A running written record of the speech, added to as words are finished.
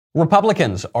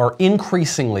Republicans are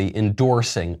increasingly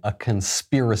endorsing a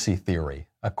conspiracy theory,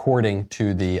 according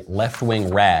to the left-wing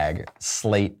rag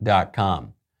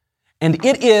Slate.com. And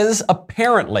it is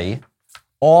apparently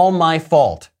all my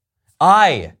fault.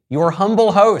 I, your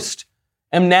humble host,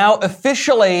 am now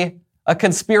officially a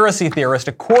conspiracy theorist,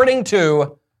 according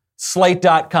to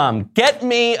Slate.com. Get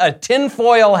me a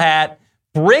tinfoil hat.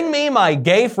 Bring me my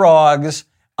gay frogs.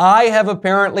 I have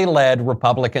apparently led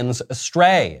Republicans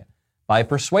astray by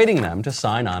persuading them to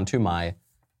sign on to my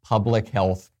public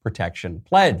health protection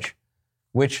pledge,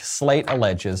 which Slate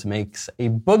alleges makes a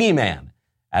boogeyman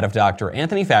out of Dr.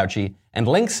 Anthony Fauci and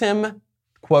links him,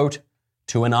 quote,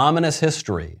 to an ominous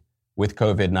history with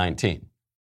COVID-19.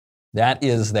 That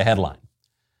is the headline.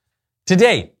 To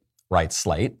date, writes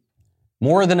Slate,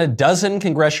 more than a dozen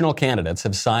congressional candidates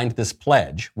have signed this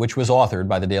pledge, which was authored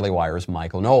by the Daily Wire's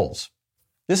Michael Knowles.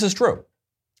 This is true.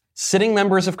 Sitting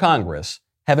members of Congress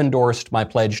have endorsed my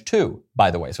pledge too,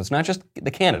 by the way. So it's not just the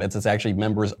candidates, it's actually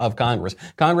members of Congress.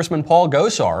 Congressman Paul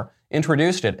Gosar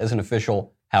introduced it as an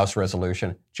official House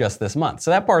resolution just this month.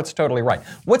 So that part's totally right.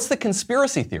 What's the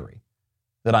conspiracy theory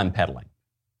that I'm peddling,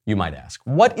 you might ask?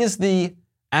 What is the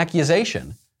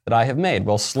accusation that I have made?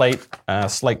 Well, Slate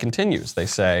continues. They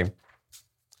say,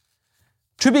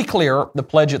 to be clear, the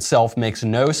pledge itself makes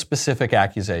no specific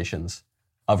accusations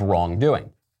of wrongdoing.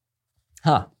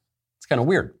 It's kind of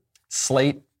weird.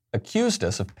 Slate accused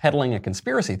us of peddling a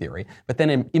conspiracy theory, but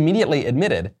then immediately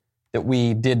admitted that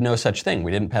we did no such thing.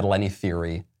 We didn't peddle any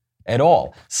theory at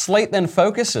all. Slate then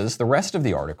focuses the rest of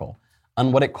the article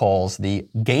on what it calls the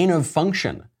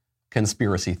gain-of-function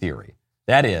conspiracy theory.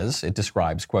 That is, it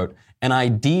describes, quote, an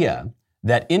idea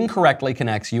that incorrectly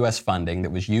connects U.S. funding that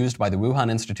was used by the Wuhan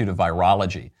Institute of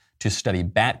Virology to study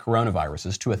bat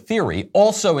coronaviruses to a theory,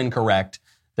 also incorrect,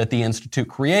 that the institute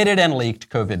created and leaked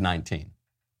COVID-19.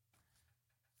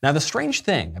 Now, the strange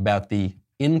thing about the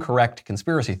incorrect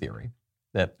conspiracy theory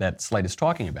that Slate is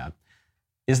talking about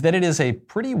is that it is a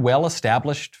pretty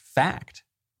well-established fact,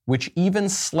 which even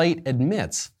Slate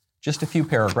admits just a few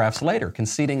paragraphs later,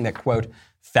 conceding that, quote,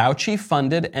 Fauci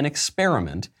funded an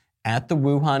experiment at the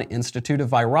Wuhan Institute of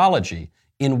Virology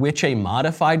in which a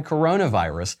modified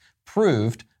coronavirus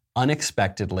proved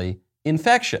unexpectedly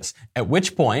infectious, at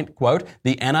which point, quote,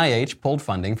 the NIH pulled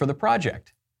funding for the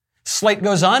project. Slate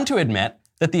goes on to admit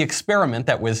that the experiment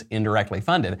that was indirectly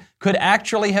funded could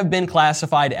actually have been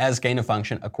classified as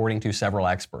gain-of-function according to several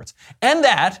experts, and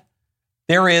that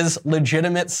there is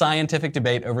legitimate scientific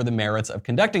debate over the merits of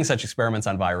conducting such experiments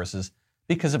on viruses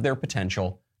because of their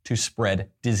potential to spread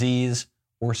disease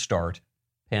or start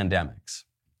pandemics.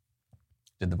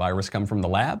 Did the virus come from the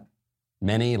lab?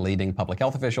 Many leading public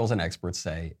health officials and experts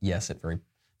say, yes, it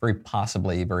very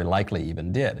possibly, very likely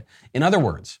even did. In other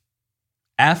words,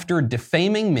 after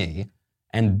defaming me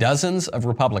and dozens of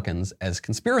Republicans as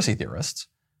conspiracy theorists,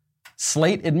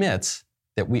 Slate admits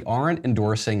that we aren't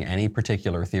endorsing any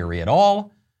particular theory at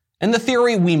all, and the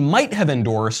theory we might have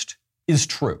endorsed is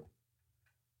true.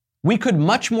 We could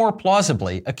much more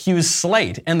plausibly accuse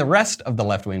Slate and the rest of the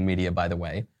left-wing media, by the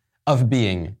way, of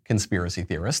being conspiracy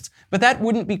theorists, but that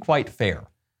wouldn't be quite fair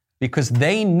because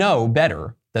they know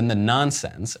better than the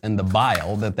nonsense and the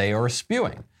bile that they are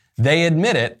spewing. They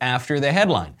admit it after the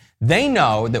headline. They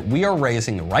know that we are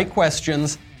raising the right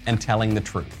questions and telling the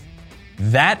truth.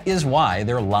 That is why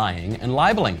they're lying and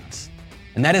libeling us.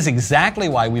 And that is exactly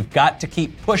why we've got to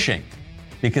keep pushing,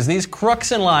 because these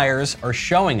crooks and liars are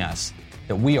showing us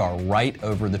that we are right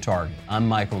over the target. I'm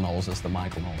Michael Knowles. It's The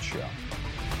Michael Knowles Show.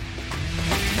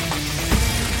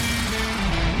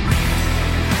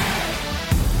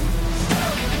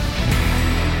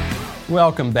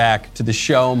 Welcome back to the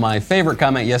show. My favorite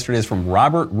comment yesterday is from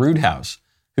Robert Roodhouse,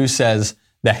 who says,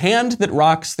 the hand that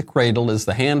rocks the cradle is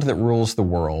the hand that rules the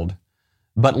world.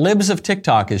 But Libs of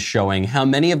TikTok is showing how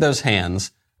many of those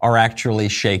hands are actually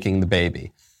shaking the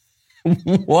baby.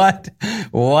 What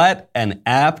an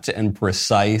apt and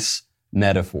precise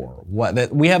metaphor.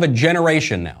 We have a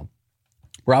generation now,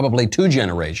 probably 2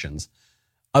 generations,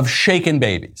 of shaken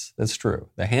babies. That's true.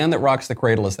 The hand that rocks the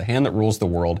cradle is the hand that rules the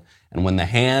world. And when the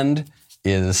hand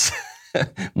is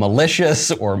malicious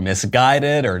or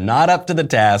misguided or not up to the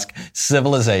task,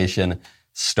 civilization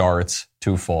starts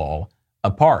to fall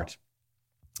apart.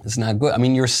 It's not good. I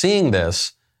mean, you're seeing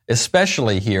this,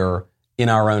 especially here in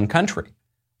our own country,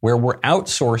 where we're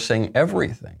outsourcing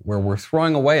everything, where we're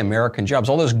throwing away American jobs.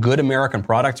 All those good American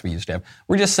products we used to have,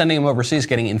 we're just sending them overseas,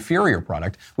 getting inferior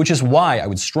product, which is why I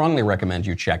would strongly recommend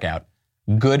you check out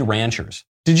Good Ranchers.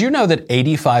 Did you know that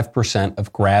 85%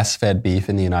 of grass-fed beef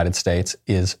in the United States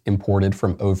is imported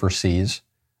from overseas?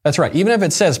 That's right. Even if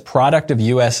it says product of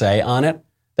USA on it,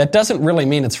 That doesn't really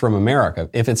mean it's from America.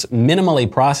 If it's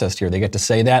minimally processed here, they get to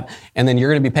say that, and then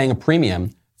you're going to be paying a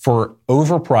premium for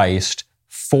overpriced,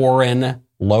 foreign,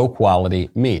 low-quality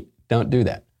meat. Don't do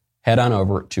that. Head on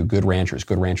over to Good Ranchers.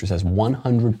 Good Ranchers has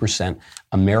 100%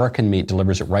 American meat,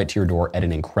 delivers it right to your door at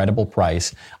an incredible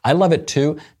price. I love it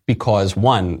too because,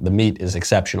 one, the meat is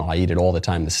exceptional. I eat it all the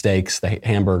time, the steaks, the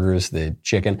hamburgers, the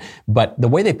chicken. But the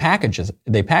way they package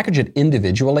it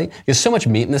individually. There's so much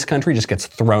meat in this country just gets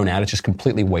thrown out. It's just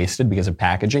completely wasted because of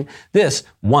packaging. This,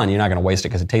 one, you're not going to waste it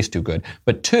because it tastes too good.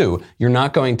 But two, you're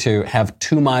not going to have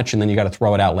too much and then you got to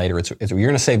throw it out later. You're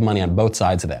going to save money on both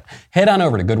sides of that. Head on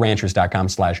over to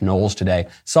goodranchers.com/Knowles today.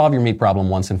 Solve your meat problem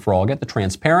once and for all. Get the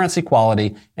transparency,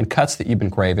 quality, and cuts that you've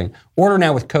been craving. Order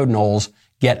now with code Knowles.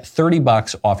 Get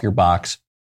 $30 off your box.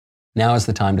 Now is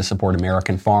the time to support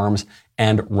American farms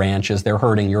and ranches. They're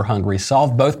hurting. You're hungry.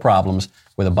 Solve both problems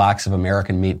with a box of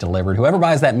American meat delivered. Whoever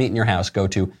buys that meat in your house, go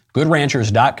to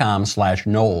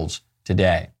goodranchers.com/Knowles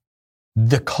today.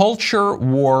 The culture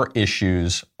war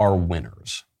issues are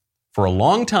winners. For a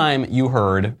long time, you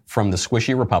heard from the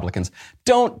squishy Republicans,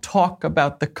 don't talk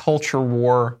about the culture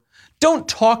war. Don't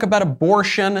talk about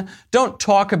abortion. Don't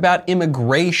talk about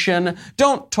immigration.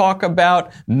 Don't talk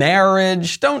about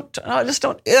marriage.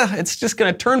 It's just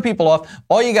going to turn people off.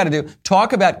 All you got to do,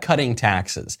 talk about cutting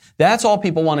taxes. That's all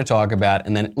people want to talk about,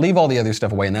 and then leave all the other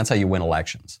stuff away, and that's how you win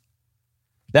elections.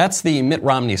 That's the Mitt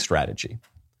Romney strategy.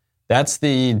 That's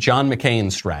the John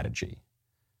McCain strategy.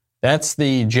 That's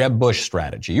the Jeb Bush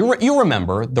strategy. You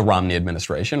remember the Romney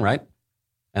administration, right?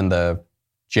 And the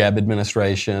Jeb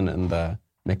administration and the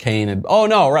McCain.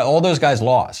 All those guys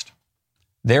lost.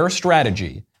 Their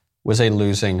strategy was a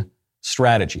losing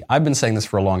strategy. I've been saying this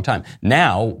for a long time.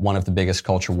 Now, one of the biggest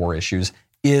culture war issues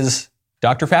is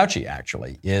Dr. Fauci,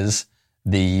 actually, is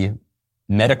the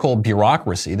medical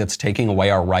bureaucracy that's taking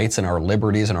away our rights and our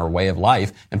liberties and our way of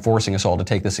life and forcing us all to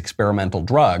take this experimental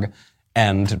drug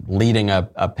and leading a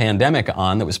pandemic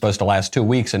on that was supposed to last 2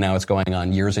 weeks, and now it's going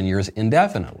on years and years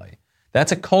indefinitely.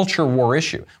 That's a culture war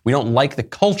issue. We don't like the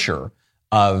culture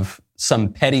of some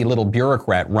petty little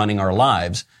bureaucrat running our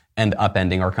lives and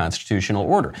upending our constitutional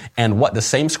order. And what the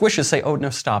same squishes say, oh, no,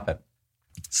 stop it.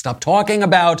 Stop talking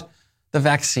about the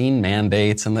vaccine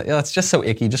mandates. And it's just so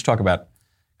icky. Just talk about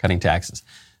cutting taxes.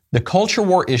 The culture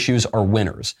war issues are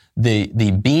winners. The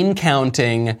bean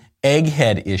counting,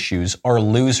 egghead issues are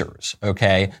losers,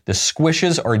 okay? The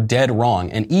squishes are dead wrong.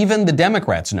 And even the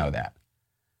Democrats know that.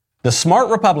 The smart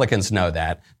Republicans know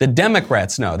that. The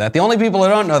Democrats know that. The only people who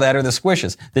don't know that are the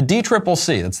squishes. The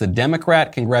DCCC, that's the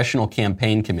Democrat Congressional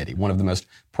Campaign Committee, one of the most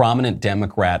prominent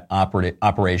Democrat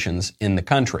operations in the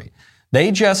country.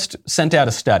 They just sent out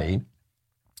a study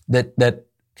that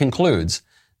concludes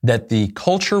that the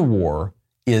culture war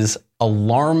is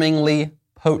alarmingly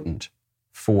potent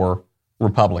for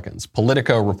Republicans.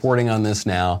 Politico reporting on this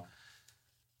now.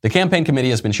 The campaign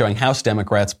committee has been showing House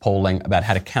Democrats polling about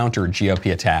how to counter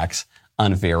GOP attacks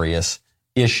on various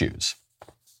issues.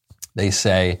 They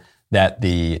say that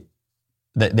they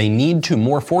need to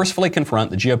more forcefully confront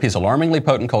the GOP's alarmingly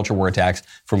potent culture war attacks,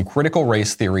 from critical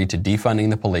race theory to defunding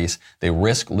the police. They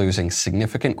risk losing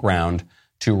significant ground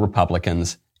to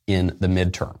Republicans in the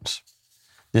midterms.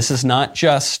 This is not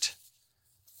just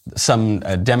some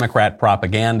Democrat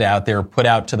propaganda out there put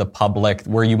out to the public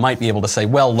where you might be able to say,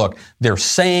 well, look, they're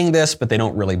saying this, but they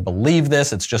don't really believe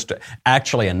this. It's just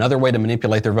actually another way to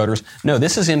manipulate their voters. No,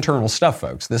 this is internal stuff,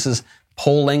 folks. This is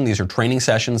polling. These are training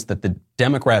sessions that the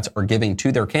Democrats are giving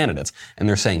to their candidates. And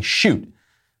they're saying, shoot,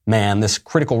 man, this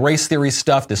critical race theory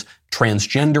stuff, this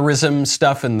transgenderism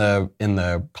stuff in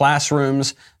the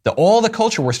classrooms, all the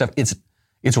culture war stuff, it's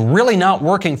really not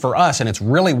working for us, and it's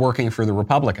really working for the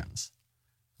Republicans.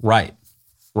 Right.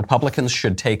 Republicans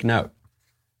should take note.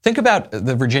 Think about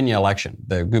the Virginia election,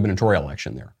 the gubernatorial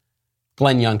election there.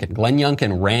 Glenn Youngkin. Glenn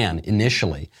Youngkin ran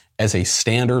initially as a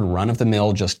standard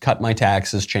run-of-the-mill, just cut my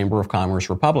taxes, Chamber of Commerce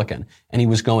Republican, and he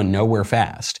was going nowhere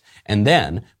fast. And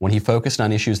then when he focused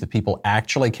on issues that people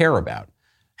actually care about,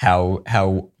 how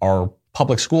our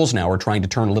public schools now are trying to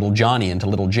turn little Johnny into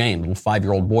little Jane, little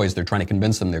 5-year-old boys. They're trying to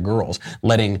convince them they're girls,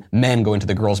 letting men go into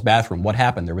the girls' bathroom. What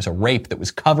happened? There was a rape that was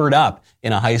covered up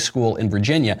in a high school in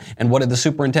Virginia. And what did the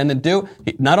superintendent do?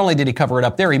 Not only did he cover it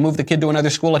up there, he moved the kid to another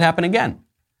school. It happened again.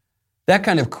 That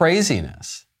kind of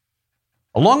craziness,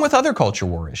 along with other culture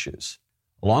war issues,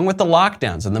 along with the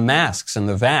lockdowns and the masks and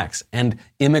the vax and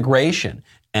immigration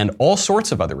and all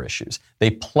sorts of other issues,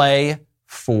 they play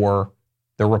for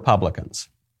the Republicans.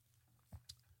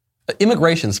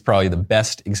 Immigration is probably the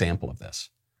best example of this.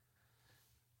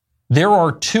 There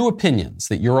are two opinions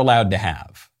that you're allowed to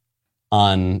have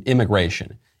on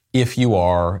immigration. if you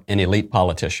are an elite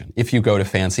politician, if you go to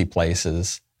fancy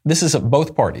places. This is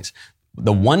both parties.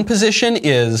 The one position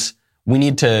is we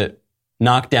need to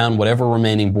knock down whatever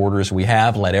remaining borders we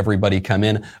have, let everybody come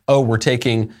in. Oh, we're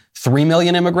taking 3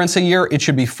 million immigrants a year. It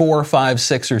should be 4, 5,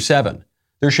 6, or 7.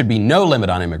 There should be no limit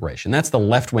on immigration. That's the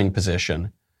left-wing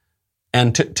position.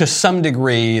 And to some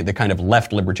degree, the kind of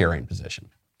left libertarian position.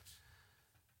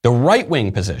 The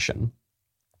right-wing position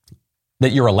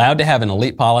that you're allowed to have in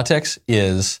elite politics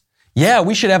is, yeah,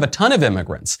 we should have a ton of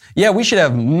immigrants. Yeah, we should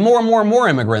have more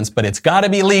immigrants, but it's got to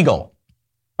be legal.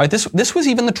 Right? This was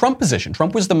even the Trump position.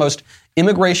 Trump was the most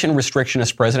immigration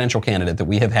restrictionist presidential candidate that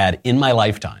we have had in my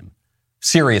lifetime.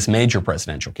 Serious, major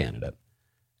presidential candidate.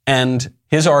 And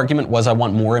his argument was, I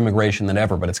want more immigration than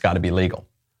ever, but it's got to be legal.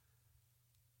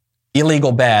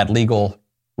 Illegal bad, legal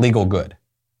good.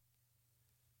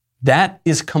 That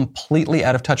is completely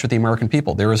out of touch with the American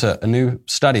people. There is a new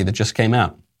study that just came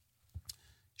out.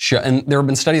 And there have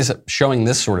been studies showing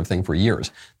this sort of thing for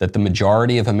years, that the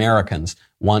majority of Americans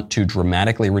want to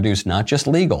dramatically reduce not just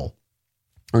illegal,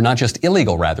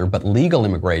 but legal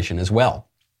immigration as well.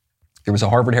 There was a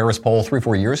Harvard-Harris poll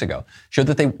 3-4 years ago, showed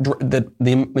that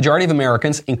the majority of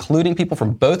Americans, including people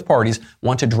from both parties,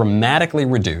 want to dramatically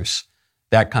reduce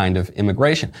that kind of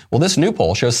immigration. Well, this new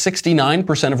poll shows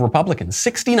 69%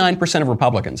 of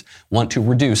Republicans want to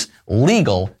reduce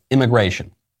legal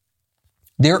immigration.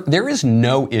 There is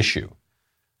no issue,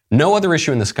 no other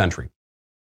issue in this country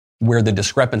where the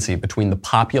discrepancy between the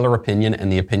popular opinion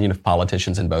and the opinion of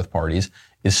politicians in both parties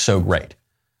is so great.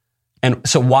 And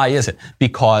so why is it?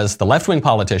 Because the left-wing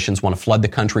politicians want to flood the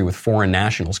country with foreign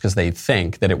nationals because they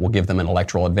think that it will give them an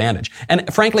electoral advantage.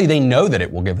 And frankly, they know that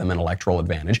it will give them an electoral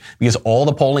advantage because all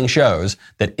the polling shows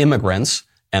that immigrants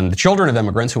and the children of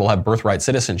immigrants who will have birthright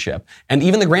citizenship, and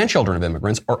even the grandchildren of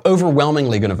immigrants, are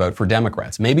overwhelmingly going to vote for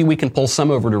Democrats. Maybe we can pull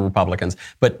some over to Republicans,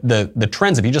 but the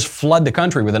trends, if you just flood the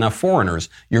country with enough foreigners,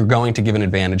 you're going to give an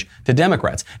advantage to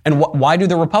Democrats. And why do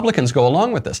the Republicans go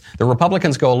along with this? The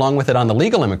Republicans go along with it on the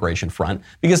legal immigration front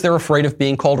because they're afraid of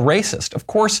being called racist. Of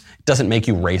course, it doesn't make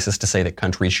you racist to say that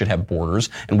countries should have borders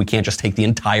and we can't just take the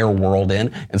entire world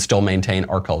in and still maintain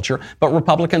our culture. But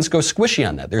Republicans go squishy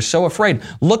on that. They're so afraid.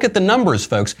 Look at the numbers,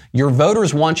 folks. Your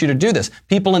voters want you to do this.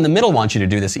 People in the middle want you to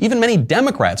do this. Even many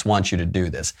Democrats want you to do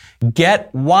this.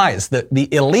 Get wise. The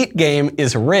elite game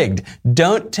is rigged.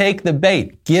 Don't take the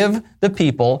bait. Give the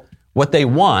people what they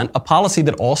want, a policy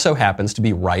that also happens to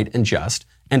be right and just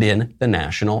and in the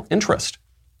national interest.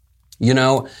 You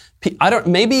know,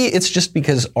 maybe it's just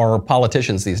because our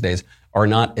politicians these days are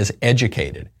not as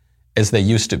educated as they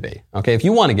used to be. Okay, if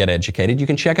you want to get educated, you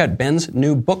can check out Ben's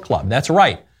new book club. That's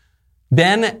right.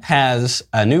 Ben has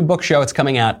a new book show. It's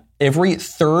coming out every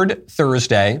third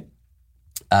Thursday.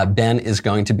 Ben is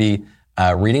going to be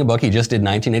reading a book. He just did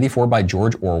 1984 by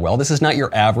George Orwell. This is not your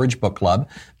average book club.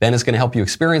 Ben is going to help you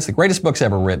experience the greatest books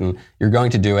ever written. You're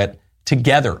going to do it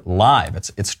together, live.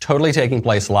 It's totally taking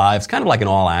place live. It's kind of like an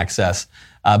all-access.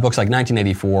 Books like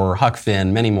 1984, Huck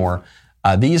Finn, many more.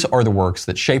 These are the works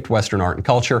that shaped Western art and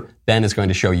culture. Ben is going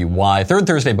to show you why. Third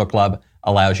Thursday Book Club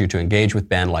allows you to engage with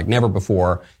Ben like never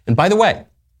before. And by the way,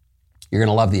 you're going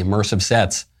to love the immersive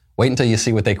sets. Wait until you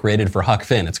see what they created for Huck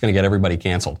Finn. It's going to get everybody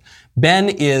canceled. Ben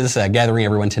is gathering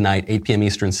everyone tonight, 8 p.m.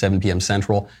 Eastern, 7 p.m.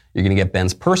 Central. You're going to get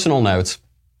Ben's personal notes.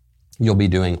 You'll be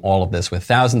doing all of this with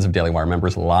thousands of Daily Wire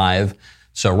members live.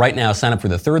 So right now, sign up for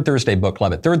the Third Thursday Book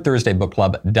Club at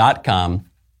thirdthursdaybookclub.com.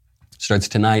 Starts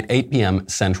tonight, 8 p.m.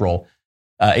 Central.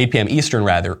 8 p.m.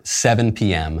 Eastern, 7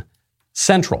 p.m.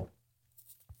 Central.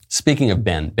 Speaking of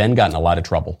Ben got in a lot of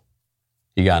trouble.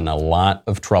 He got in a lot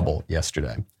of trouble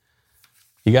yesterday.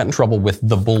 He got in trouble with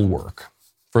the Bulwark.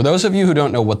 For those of you who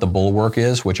don't know what the Bulwark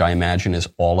is, which I imagine is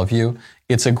all of you,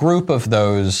 it's a group of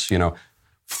those,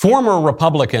 former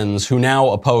Republicans who now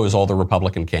oppose all the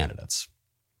Republican candidates.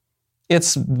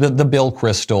 It's the Bill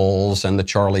Kristols and the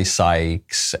Charlie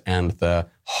Sykes and the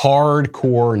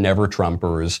hardcore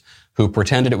never-Trumpers who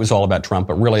pretended it was all about Trump,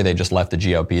 but really they just left the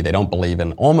GOP. They don't believe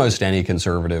in almost any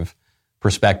conservative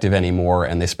perspective anymore,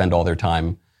 and they spend all their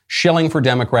time shilling for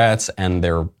Democrats, and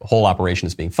their whole operation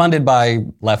is being funded by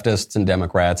leftists and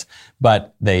Democrats,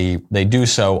 but they do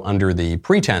so under the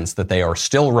pretense that they are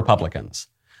still Republicans.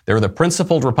 They're the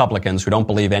principled Republicans who don't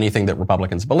believe anything that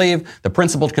Republicans believe, the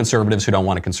principled conservatives who don't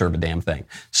want to conserve a damn thing.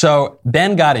 So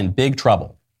Ben got in big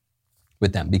trouble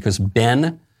with them because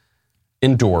Ben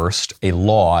endorsed a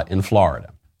law in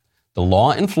Florida. The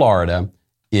law in Florida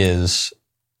is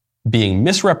being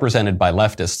misrepresented by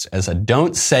leftists as a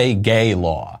don't say gay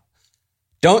law.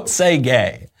 Don't say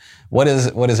gay. What is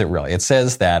it really? It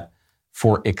says that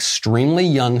for extremely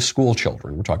young school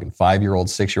children, we're talking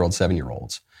 5-year-olds, 6-year-olds,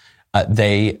 7-year-olds,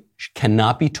 They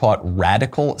cannot be taught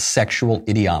radical sexual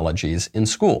ideologies in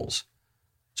schools.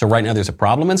 So right now there's a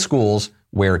problem in schools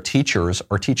where teachers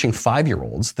are teaching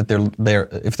 5-year-olds that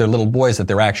if they're little boys, that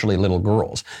they're actually little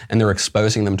girls. And they're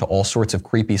exposing them to all sorts of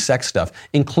creepy sex stuff,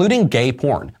 including gay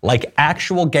porn, like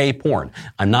actual gay porn.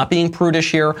 I'm not being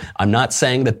prudish here. I'm not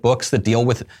saying that books that deal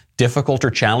with difficult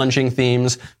or challenging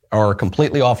themes are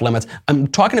completely off limits. I'm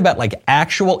talking about like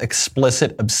actual,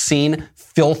 explicit, obscene,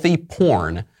 filthy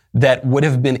porn that would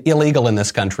have been illegal in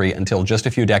this country until just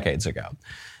a few decades ago.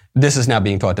 This is now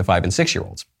being taught to 5- and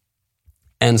 6-year-olds.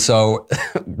 And so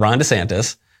Ron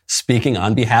DeSantis, speaking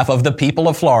on behalf of the people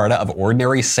of Florida, of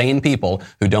ordinary, sane people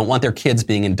who don't want their kids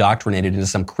being indoctrinated into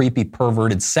some creepy,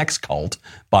 perverted sex cult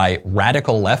by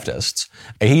radical leftists,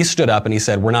 he stood up and he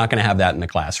said, we're not going to have that in the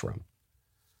classroom.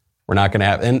 We're not going to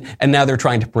have, and now they're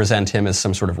trying to present him as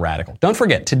some sort of radical. Don't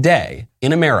forget, today,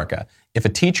 in America, if a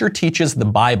teacher teaches the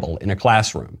Bible in a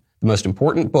classroom, the most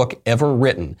important book ever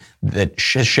written that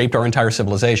has shaped our entire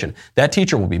civilization, that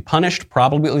teacher will be punished,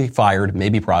 probably fired,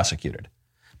 maybe prosecuted.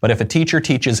 But if a teacher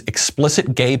teaches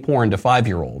explicit gay porn to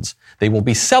 5-year-olds, they will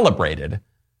be celebrated,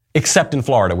 except in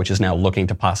Florida, which is now looking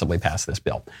to possibly pass this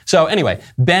bill. So anyway,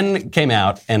 Ben came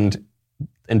out and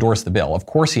endorsed the bill. Of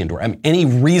course he endorsed. I mean, any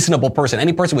reasonable person,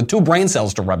 any person with 2 brain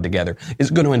cells to rub together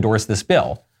is going to endorse this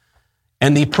bill.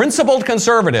 And the principled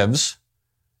conservatives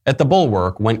at the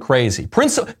Bulwark went crazy.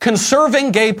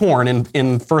 Conserving gay porn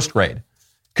in first grade.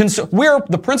 We're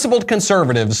the principled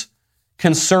conservatives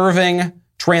conserving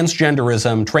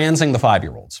transgenderism, transing the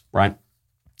 5-year-olds, right?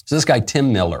 So this guy,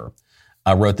 Tim Miller,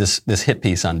 wrote this hit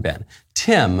piece on Ben.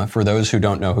 Tim, for those who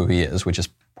don't know who he is, which is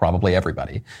probably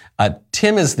everybody,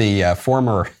 Tim is the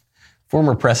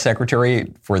former press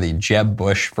secretary for the Jeb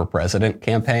Bush for President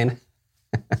campaign.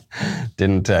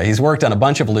 He's worked on a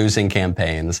bunch of losing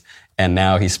campaigns, and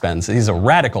now he's a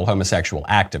radical homosexual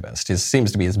activist.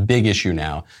 Seems to be his big issue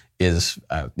now is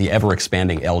the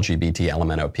ever-expanding LGBT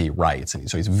LMNOP rights. And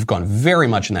so he's gone very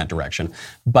much in that direction.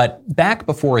 But back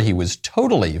before he was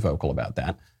totally vocal about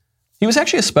that, he was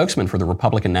actually a spokesman for the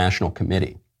Republican National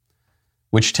Committee,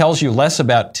 which tells you less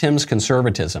about Tim's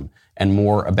conservatism and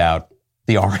more about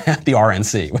the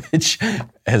RNC, which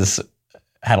has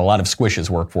had a lot of squishes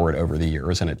work for it over the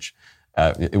years, and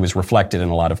it was reflected in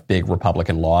a lot of big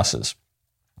Republican losses.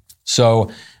 So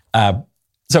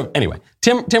anyway,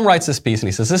 Tim writes this piece and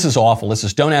he says, this is awful. This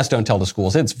is don't ask, don't tell to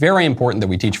schools. It's very important that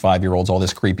we teach 5-year-olds all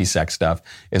this creepy sex stuff.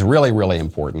 It's really, really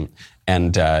important.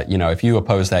 And, if you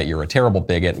oppose that, you're a terrible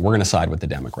bigot, and we're going to side with the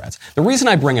Democrats. The reason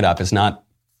I bring it up is not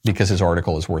because his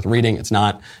article is worth reading. It's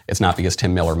not because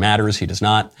Tim Miller matters. He does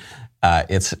not.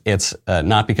 It's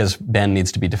not because Ben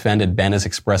needs to be defended. Ben is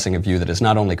expressing a view that is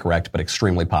not only correct, but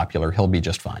extremely popular. He'll be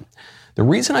just fine. The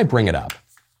reason I bring it up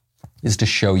is to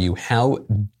show you how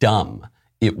dumb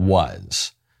it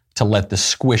was to let the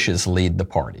squishes lead the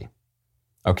party.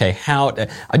 Okay,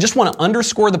 I just want to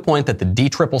underscore the point that the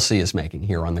DCCC is making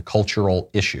here on the cultural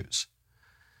issues.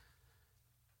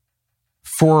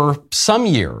 For some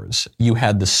years, you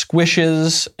had the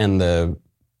squishes and the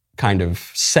kind of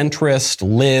centrist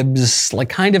libs, like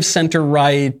kind of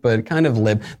center-right, but kind of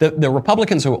lib. The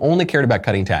Republicans who only cared about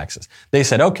cutting taxes, they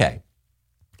said, okay,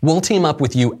 we'll team up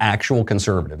with you actual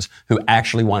conservatives who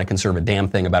actually want to conserve a damn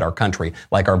thing about our country,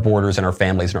 like our borders and our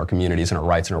families and our communities and our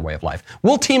rights and our way of life.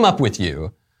 We'll team up with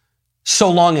you so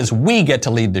long as we get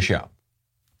to lead the show.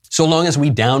 So long as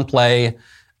we downplay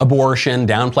abortion,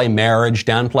 downplay marriage,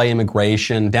 downplay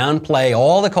immigration, downplay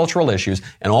all the cultural issues,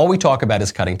 and all we talk about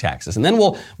is cutting taxes. And then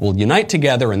we'll unite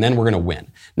together, and then we're going to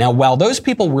win. Now, while those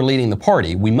people were leading the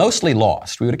party, we mostly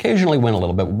lost. We would occasionally win a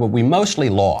little bit, but we mostly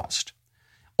lost.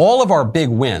 All of our big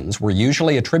wins were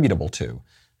usually attributable to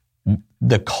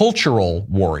the cultural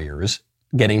warriors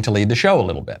getting to lead the show a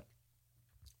little bit.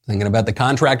 Thinking about the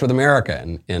contract with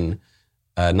America in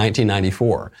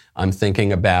 1994. I'm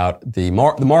thinking about the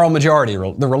moral majority,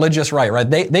 the religious right?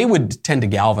 They would tend to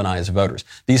galvanize voters.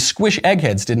 These squish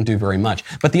eggheads didn't do very much.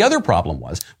 But the other problem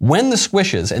was when the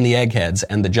squishes and the eggheads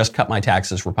and the just cut my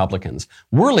taxes Republicans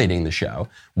were leading the show,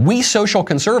 we social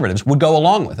conservatives would go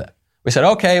along with it. We said,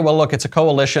 okay, well, look, it's a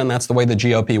coalition. That's the way the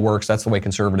GOP works. That's the way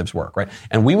conservatives work, right?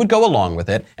 And we would go along with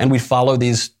it, and we'd follow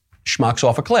these schmucks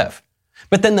off a cliff.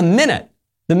 But then the minute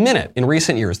in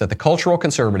recent years that the cultural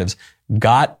conservatives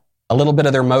got a little bit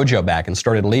of their mojo back and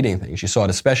started leading things, you saw it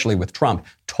especially with Trump,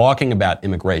 talking about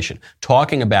immigration,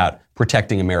 talking about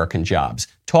protecting American jobs,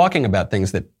 talking about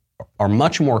things that are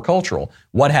much more cultural,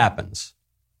 what happens?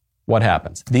 what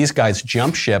happens? These guys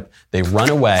jump ship, they run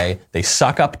away, they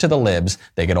suck up to the libs,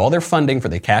 they get all their funding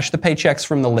they cash the paychecks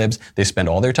from the libs, they spend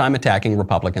all their time attacking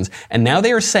Republicans, and now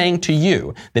they are saying to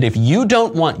you that if you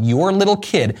don't want your little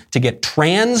kid to get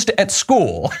transed at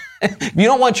school, if you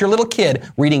don't want your little kid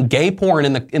reading gay porn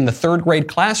in the third grade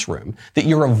classroom, that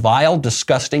you're a vile,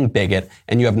 disgusting bigot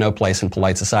and you have no place in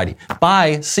polite society.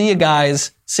 Bye. See you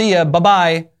guys. See ya.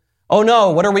 Bye-bye. Oh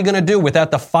no, what are we going to do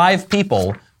without the 5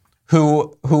 people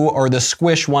who are the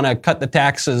squish, want to cut the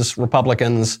taxes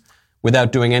Republicans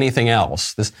without doing anything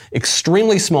else? This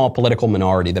extremely small political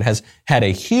minority that has had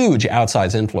a huge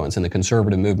outsized influence in the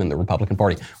conservative movement, the Republican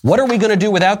Party. What are we going to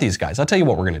do without these guys? I'll tell you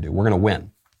what we're going to do. We're going to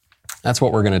win. That's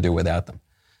what we're going to do without them.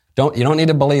 You don't need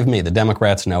to believe me. The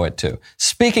Democrats know it too.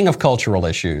 Speaking of cultural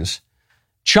issues,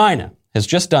 China has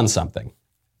just done something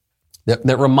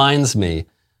that reminds me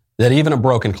that even a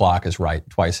broken clock is right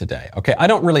twice a day. Okay, I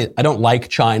don't like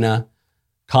China.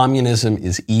 Communism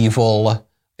is evil.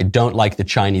 I don't like the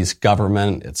Chinese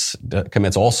government. It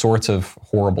commits all sorts of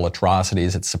horrible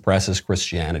atrocities. It suppresses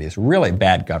Christianity. It's really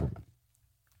bad government.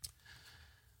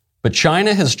 But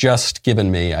China has just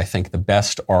given me, I think, the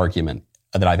best argument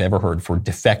that I've ever heard for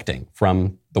defecting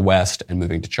from the West and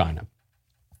moving to China.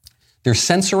 They're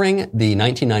censoring the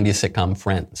 1990s sitcom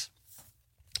Friends.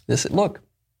 Look,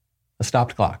 a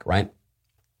stopped clock, right?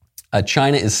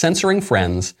 China is censoring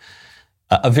Friends,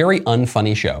 a very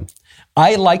unfunny show.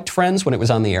 I liked Friends when it was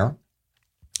on the air.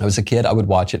 I was a kid. I would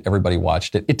watch it. Everybody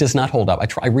watched it. It does not hold up.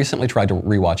 I recently tried to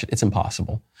rewatch it. It's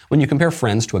impossible. When you compare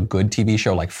Friends to a good TV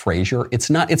show like Frasier,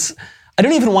 I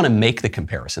don't even want to make the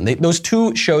comparison. Those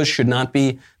two shows should not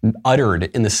be uttered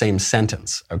in the same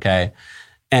sentence, okay?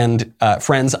 And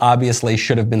Friends obviously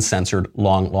should have been censored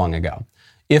long, long ago.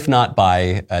 If not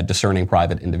by discerning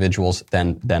private individuals,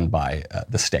 then by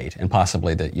the state and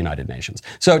possibly the United Nations.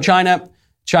 So China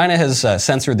has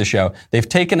censored the show. They've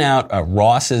taken out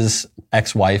Ross's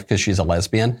ex-wife because she's a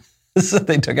lesbian. So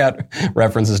they took out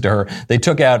references to her. They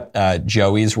took out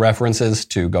Joey's references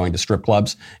to going to strip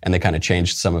clubs, and they kind of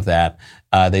changed some of that.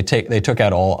 They took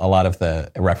out a lot of the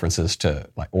references to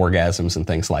like orgasms and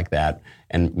things like that,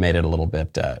 and made it a little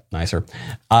bit nicer.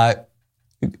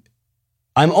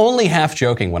 I'm only half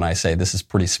joking when I say this is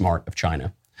pretty smart of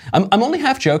China. I'm only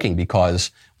half joking because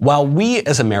while we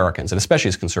as Americans, and especially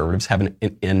as conservatives, have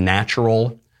a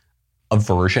natural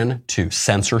aversion to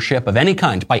censorship of any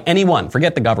kind by anyone,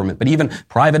 forget the government, but even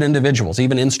private individuals,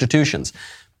 even institutions,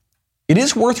 it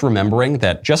is worth remembering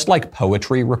that just like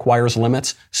poetry requires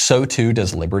limits, so too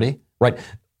does liberty, right?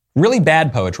 Really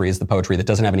bad poetry is the poetry that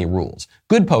doesn't have any rules.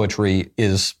 Good poetry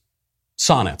is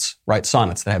sonnets, right?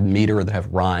 Sonnets that have meter, that have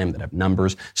rhyme, that have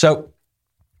numbers. So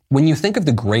when you think of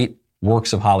the great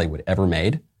works of Hollywood ever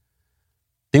made,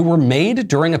 they were made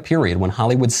during a period when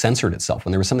Hollywood censored itself,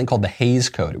 when there was something called the Hays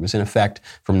Code. It was in effect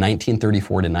from 1934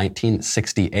 to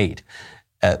 1968.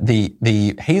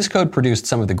 The Hays Code produced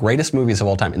some of the greatest movies of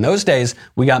all time. In those days,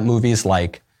 we got movies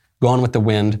like Gone with the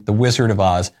Wind, The Wizard of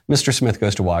Oz, Mr. Smith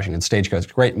Goes to Washington,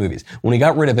 Stagecoach, great movies. When we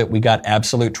got rid of it, we got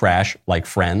absolute trash like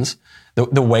Friends.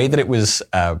 The way that it was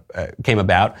came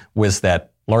about was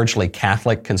that largely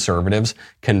Catholic conservatives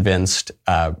convinced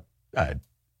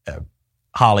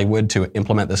Hollywood to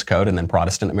implement this code, and then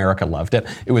Protestant America loved it.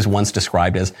 It was once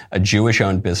described as a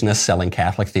Jewish-owned business selling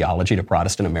Catholic theology to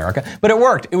Protestant America, but it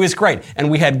worked. It was great, and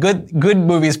we had good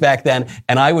movies back then,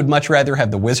 and I would much rather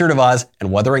have The Wizard of Oz and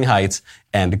Wuthering Heights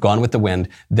and Gone with the Wind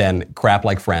than crap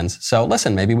like Friends. So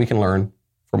listen, maybe we can learn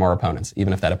from our opponents,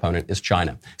 even if that opponent is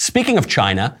China. Speaking of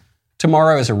China,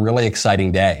 tomorrow is a really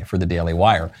exciting day for the Daily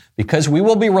Wire because we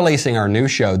will be releasing our new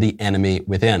show, The Enemy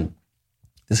Within.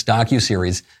 This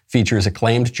docuseries features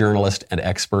acclaimed journalist and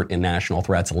expert in national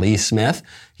threats, Lee Smith.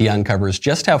 He uncovers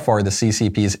just how far the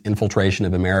CCP's infiltration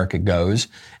of America goes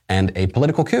and a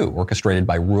political coup orchestrated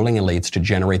by ruling elites to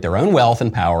generate their own wealth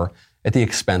and power at the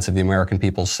expense of the American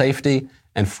people's safety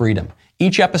and freedom.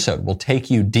 Each episode will take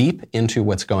you deep into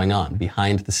what's going on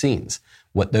behind the scenes,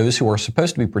 what those who are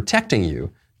supposed to be protecting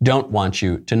you don't want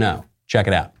you to know. Check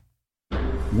it out.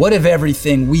 What if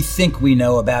everything we think we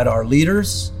know about our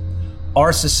leaders,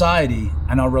 our society,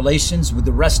 and our relations with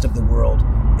the rest of the world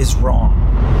is wrong?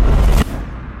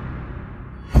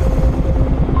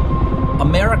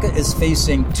 America is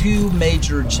facing two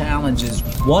major challenges.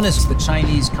 One is the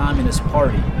Chinese Communist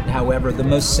Party. However, the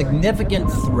most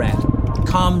significant threat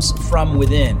comes from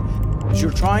within.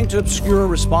 You're trying to obscure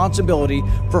responsibility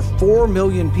for 4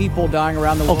 million people dying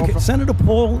around the world. Okay, Senator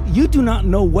Paul, you do not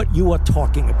know what you are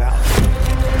talking about.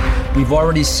 We've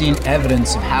already seen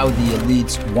evidence of how the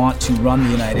elites want to run the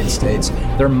United States.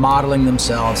 They're modeling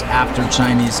themselves after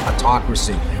Chinese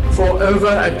autocracy. For over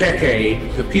a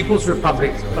decade, the People's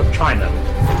Republic of China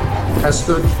has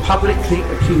stood publicly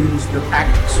accused of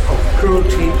acts of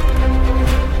cruelty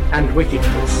and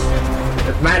wickedness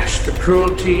that match the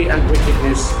cruelty and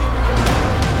wickedness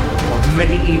of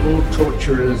medieval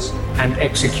torturers and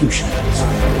executioners.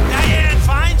 Dianne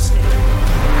Feinstein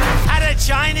had a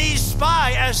Chinese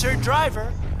spy as her driver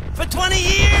for 20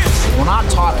 years. We're not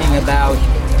talking about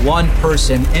one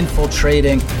person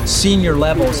infiltrating senior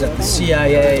levels at the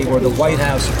CIA or the White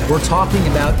House. We're talking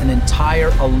about an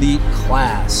entire elite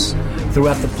class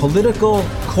throughout the political,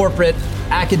 corporate,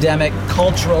 academic,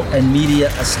 cultural, and media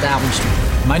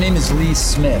establishment. My name is Lee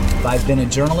Smith. I've been a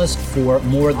journalist for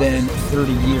more than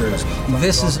 30 years.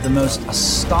 This is the most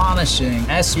astonishing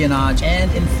espionage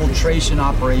and infiltration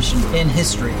operation in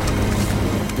history.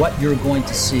 What you're going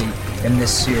to see in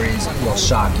this series will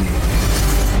shock you.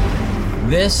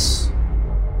 This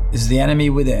is The Enemy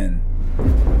Within.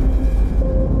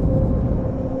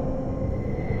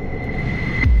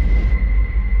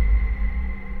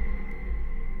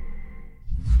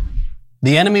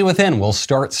 The Enemy Within will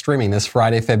start streaming this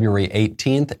Friday, February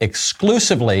 18th,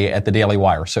 exclusively at the Daily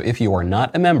Wire. So if you are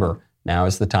not a member, now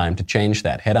is the time to change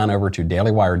that. Head on over to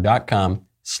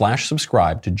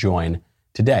dailywire.com/subscribe to join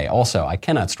today. Also, I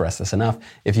cannot stress this enough.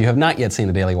 If you have not yet seen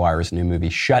the Daily Wire's new movie,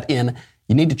 Shut In,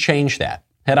 you need to change that.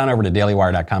 Head on over to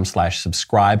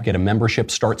dailywire.com/subscribe, get a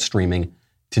membership, start streaming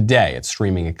today. It's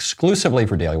streaming exclusively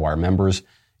for Daily Wire members.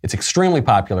 It's extremely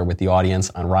popular with the audience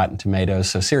on Rotten Tomatoes.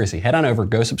 So seriously, head on over,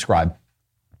 go subscribe.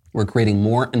 We're creating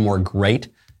more and more great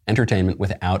entertainment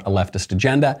without a leftist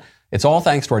agenda. It's all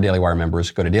thanks to our Daily Wire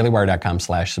members. Go to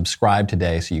dailywire.com/subscribe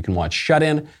today so you can watch Shut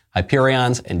In,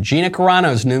 Hyperion's, and Gina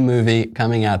Carano's new movie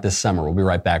coming out this summer. We'll be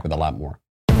right back with a lot more.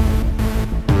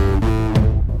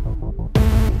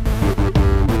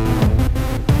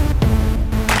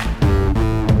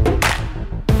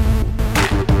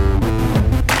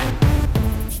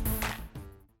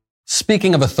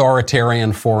 Speaking of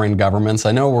authoritarian foreign governments,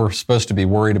 I know we're supposed to be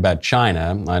worried about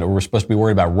China. I know we're supposed to be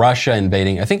worried about Russia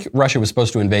invading. I think Russia was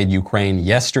supposed to invade Ukraine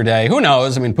yesterday. Who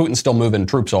knows? I mean, Putin's still moving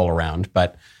troops all around,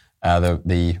 but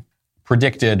the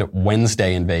predicted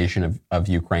Wednesday invasion of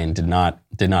Ukraine did not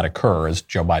occur, as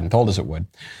Joe Biden told us it would.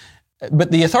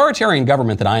 But the authoritarian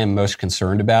government that I am most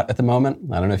concerned about at the moment,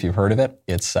 I don't know if you've heard of it,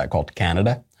 it's called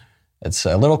Canada. It's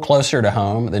a little closer to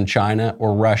home than China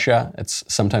or Russia. It's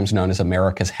sometimes known as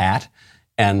America's hat.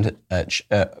 And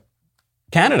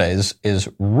Canada is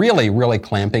really, really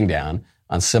clamping down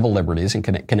on civil liberties and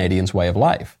Canadians' way of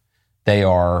life. They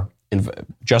are,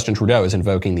 Justin Trudeau is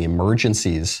invoking the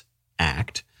Emergencies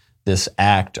Act. This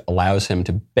act allows him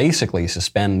to basically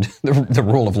suspend the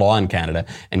rule of law in Canada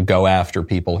and go after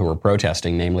people who are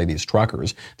protesting, namely these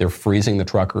truckers. They're freezing the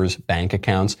truckers' bank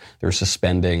accounts. They're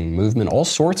suspending movement, all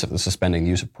sorts of suspending the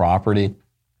use of property.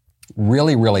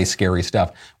 Really, really scary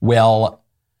stuff. Well,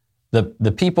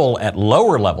 the people at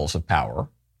lower levels of power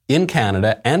in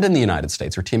Canada and in the United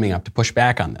States are teaming up to push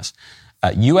back on this.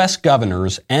 U.S.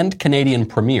 governors and Canadian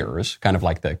premiers, kind of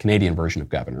like the Canadian version of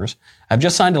governors, have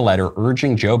just signed a letter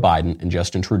urging Joe Biden and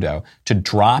Justin Trudeau to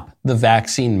drop the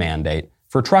vaccine mandate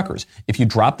for truckers. If you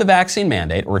drop the vaccine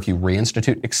mandate, or if you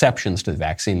reinstitute exceptions to the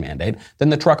vaccine mandate, then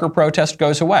the trucker protest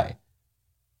goes away.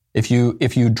 If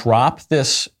you drop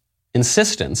this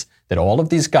insistence that all of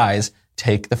these guys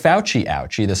take the Fauci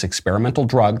ouchie, this experimental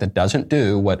drug that doesn't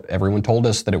do what everyone told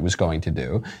us that it was going to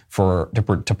do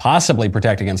to possibly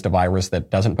protect against a virus that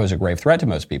doesn't pose a grave threat to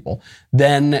most people,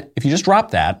 then if you just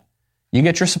drop that, you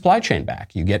get your supply chain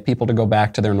back. You get people to go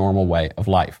back to their normal way of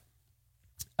life.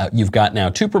 You've got now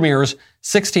 2 premiers,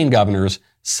 16 governors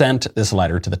sent this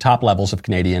letter to the top levels of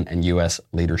Canadian and U.S.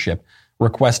 leadership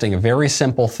requesting a very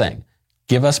simple thing.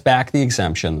 Give us back the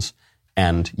exemptions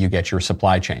and you get your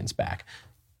supply chains back.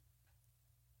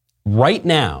 Right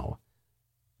now,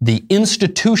 the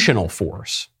institutional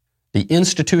force, the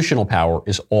institutional power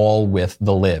is all with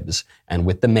the libs and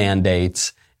with the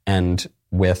mandates and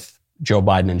with Joe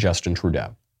Biden and Justin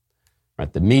Trudeau.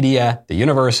 Right? The media, the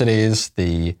universities,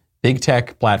 the big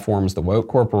tech platforms, the woke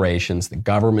corporations, the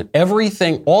government,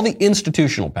 everything, all the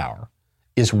institutional power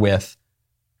is with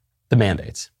the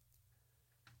mandates.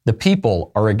 The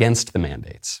people are against the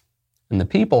mandates. And the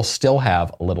people still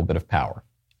have a little bit of power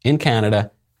in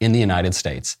Canada, in the United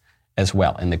States as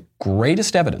well. And the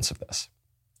greatest evidence of this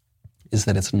is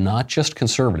that it's not just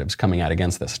conservatives coming out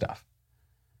against this stuff.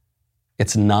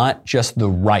 It's not just the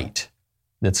right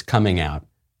that's coming out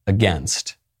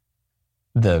against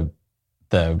the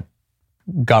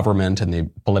government and the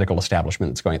political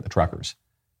establishment that's going at the truckers.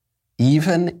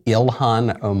 Even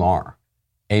Ilhan Omar,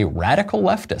 a radical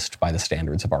leftist by the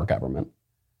standards of our government,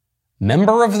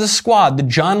 member of the Squad, the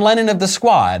John Lennon of the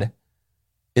Squad,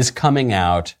 is coming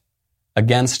out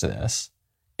against this,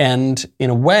 and in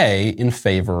a way, in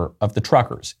favor of the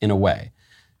truckers, in a way.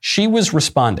 She was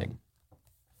responding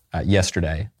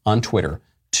yesterday on Twitter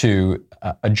to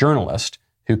a journalist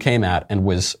who came out and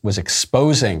was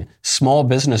exposing small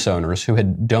business owners who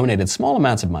had donated small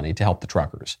amounts of money to help the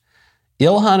truckers.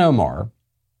 Ilhan Omar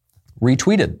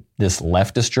retweeted this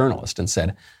leftist journalist and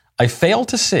said, "I fail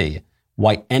to see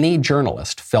why any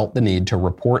journalist felt the need to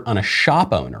report on a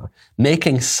shop owner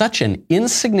making such an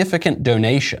insignificant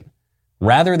donation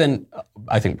rather than,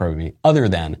 I think probably other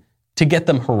than, to get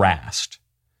them harassed.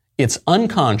 It's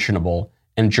unconscionable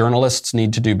and journalists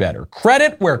need to do better.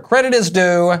 Credit where credit is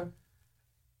due."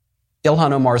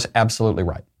 Ilhan Omar's absolutely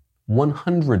right.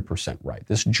 100% right.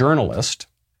 This journalist,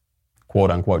 quote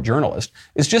unquote journalist,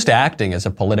 is just acting as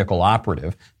a political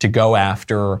operative to go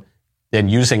after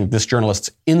and using this journalist's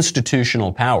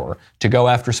institutional power to go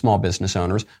after small business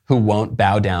owners who won't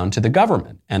bow down to the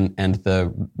government and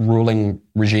the ruling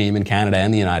regime in Canada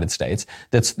and the United States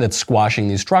that's squashing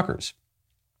these truckers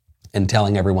and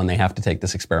telling everyone they have to take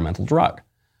this experimental drug.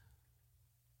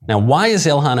 Now, why is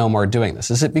Ilhan Omar doing this?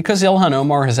 Is it because Ilhan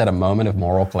Omar has had a moment of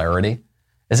moral clarity?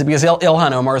 Is it because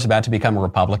Ilhan Omar is about to become a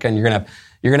Republican? You're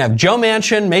gonna have Joe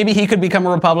Manchin. Maybe he could become a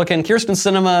Republican. Kirsten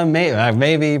Sinema,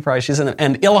 maybe, probably she's in it.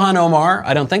 And Ilhan Omar,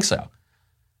 I don't think so.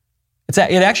 It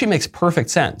actually makes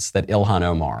perfect sense that Ilhan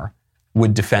Omar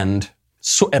would defend,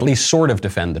 at least sort of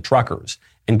defend the truckers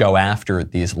and go after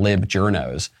these lib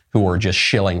journos who are just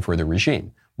shilling for the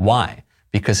regime. Why?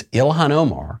 Because Ilhan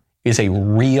Omar is a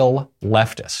real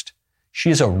leftist. She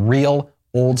is a real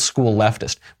old school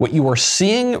leftist. What you are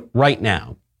seeing right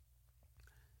now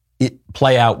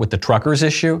play out with the truckers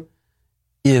issue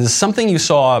is something you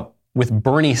saw with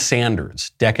Bernie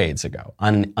Sanders decades ago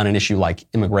on an issue like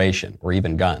immigration or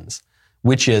even guns,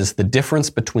 which is the difference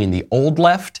between the old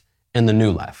left and the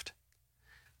new left.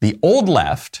 The old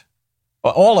left,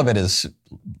 all of it is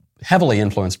heavily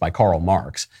influenced by Karl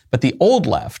Marx, but the old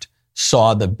left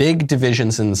saw the big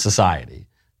divisions in society,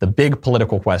 the big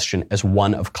political question, as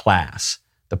one of class,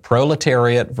 the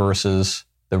proletariat versus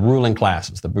the ruling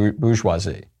classes, the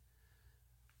bourgeoisie.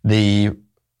 The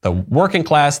working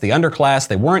class, the underclass,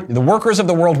 the workers of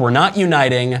the world were not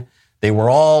uniting. They were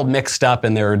all mixed up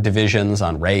in their divisions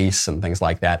on race and things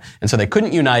like that. And so they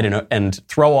couldn't unite and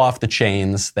throw off the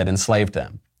chains that enslaved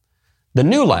them. The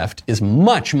new left is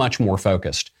much, much more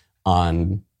focused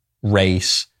on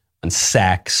race, on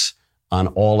sex, on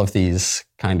all of these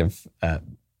kind of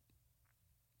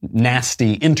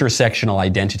nasty intersectional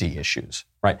identity issues,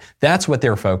 right? That's what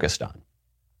they're focused on.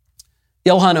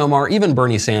 Ilhan Omar, even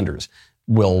Bernie Sanders,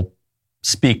 will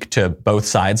speak to both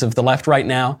sides of the left right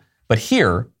now. But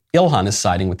here, Ilhan is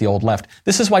siding with the old left.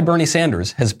 This is why Bernie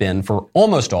Sanders has been, for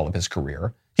almost all of his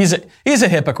career, he's a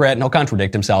hypocrite and he'll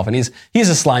contradict himself, and he's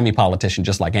a slimy politician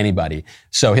just like anybody.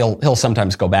 So he'll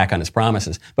sometimes go back on his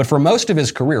promises. But for most of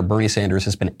his career, Bernie Sanders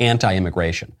has been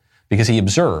anti-immigration because he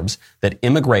observes that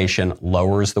immigration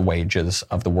lowers the wages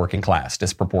of the working class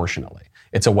disproportionately.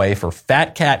 It's a way for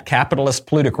fat cat capitalist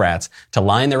plutocrats to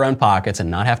line their own pockets and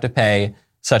not have to pay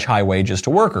such high wages to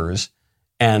workers.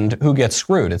 And who gets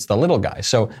screwed? It's the little guy.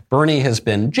 So Bernie has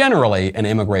been generally an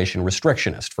immigration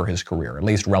restrictionist for his career, at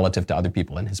least relative to other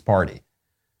people in his party.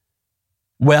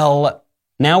 Well,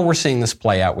 now we're seeing this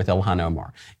play out with Ilhan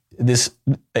Omar.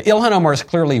 Ilhan Omar is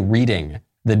clearly reading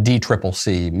the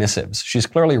DCCC missives. She's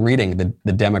clearly reading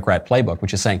the Democrat playbook,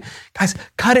 which is saying, guys,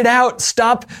 cut it out.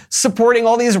 Stop supporting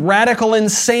all these radical,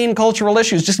 insane cultural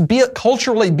issues. Just be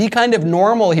kind of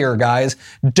normal here, guys.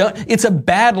 It's a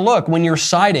bad look when you're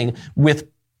siding with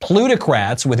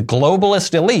plutocrats, with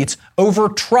globalist elites over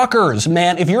truckers.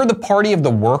 Man, if you're the party of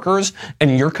the workers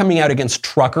and you're coming out against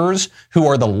truckers who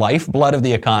are the lifeblood of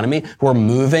the economy, who are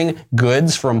moving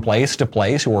goods from place to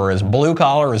place, who are as blue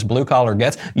collar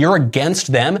gets, you're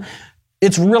against them.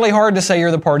 It's really hard to say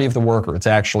you're the party of the worker. It's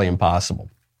actually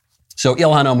impossible. So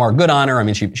Ilhan Omar, good on her. I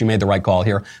mean, she made the right call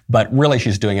here, but really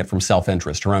she's doing it from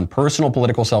self-interest, her own personal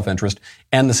political self-interest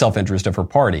and the self-interest of her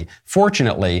party.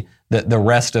 Fortunately, the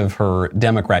rest of her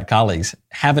Democrat colleagues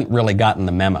haven't really gotten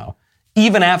the memo.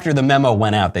 Even after the memo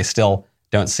went out, they still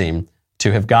don't seem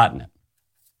to have gotten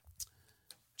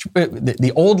it.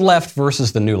 The old left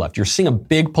versus the new left. You're seeing a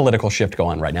big political shift go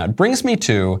on right now. It brings me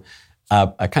to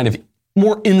a kind of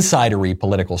more insidery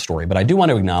political story, but I do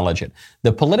want to acknowledge it.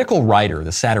 The political writer,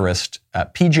 the satirist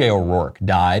P.J. O'Rourke,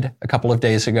 died a couple of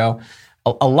days ago.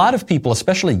 A lot of people,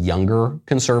 especially younger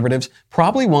conservatives,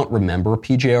 probably won't remember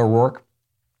P.J. O'Rourke.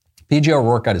 P.J.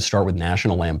 O'Rourke got his start with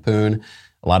National Lampoon.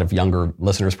 A lot of younger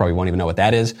listeners probably won't even know what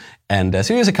that is. And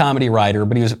so he was a comedy writer,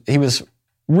 but he was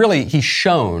really, he's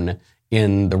shown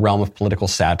in the realm of political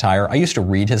satire. I used to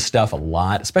read his stuff a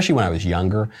lot, especially when I was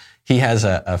younger. He has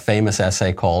a famous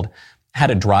essay called How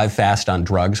to Drive Fast on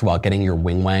Drugs While Getting Your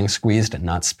Wing Wang Squeezed and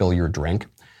Not Spill Your Drink.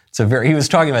 He was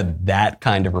talking about that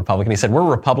kind of Republican. He said, we're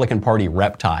Republican Party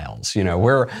reptiles.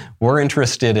 We're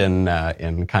interested in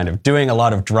kind of doing a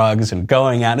lot of drugs and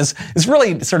going out. It's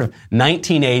really sort of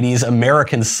 1980s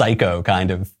American Psycho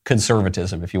kind of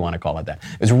conservatism, if you want to call it that.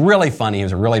 It was really funny. He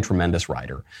was a really tremendous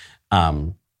writer.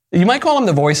 You might call him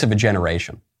the voice of a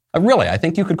generation. Really, I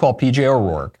think you could call P.J.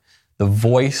 O'Rourke the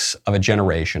voice of a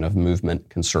generation of movement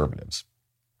conservatives.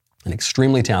 And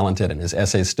extremely talented, and his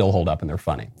essays still hold up and they're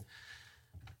funny.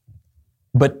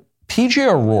 But P.J.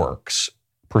 O'Rourke's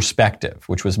perspective,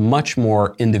 which was much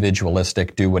more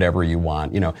individualistic, do whatever you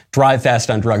want, drive fast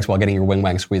on drugs while getting your wing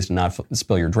wang squeezed and not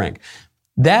spill your drink.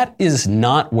 That is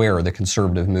not where the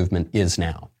conservative movement is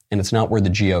now. And it's not where the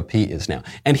GOP is now.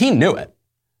 And he knew it.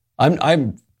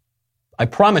 I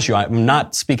promise you, I'm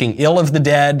not speaking ill of the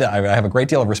dead. I have a great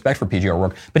deal of respect for P.J.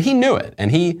 O'Rourke, but he knew it.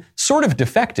 And he sort of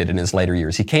defected in his later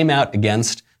years. He came out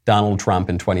against Donald Trump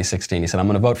in 2016. He said, I'm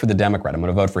going to vote for the Democrat. I'm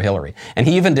going to vote for Hillary. And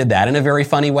he even did that in a very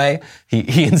funny way.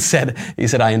 He said,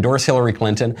 I endorse Hillary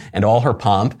Clinton and all her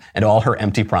pomp and all her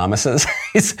empty promises.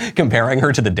 He's comparing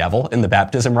her to the devil in the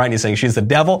baptism rite. He's saying she's the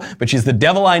devil, but she's the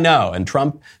devil I know. And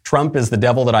Trump is the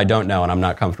devil that I don't know, and I'm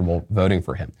not comfortable voting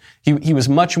for him. He was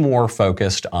much more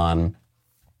focused on,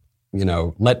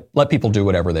 let people do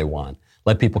whatever they want.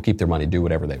 Let people keep their money, do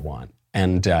whatever they want.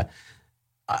 And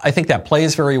I think that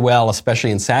plays very well,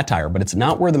 especially in satire, but it's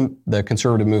not where the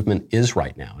conservative movement is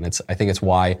right now. And I think it's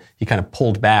why he kind of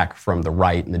pulled back from the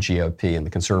right and the GOP and the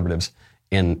conservatives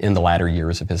in the latter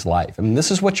years of his life. I mean,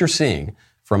 this is what you're seeing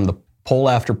from the poll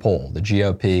after poll, the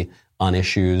GOP on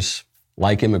issues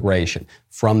like immigration,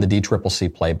 from the DCCC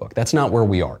playbook. That's not where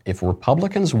we are. If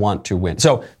Republicans want to win.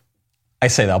 So I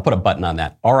say that, I'll put a button on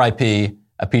that. R.I.P.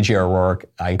 P.J. O'Rourke.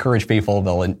 I encourage people,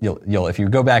 you'll if you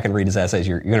go back and read his essays,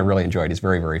 you're going to really enjoy it. He's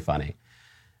very, very funny.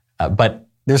 But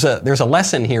there's a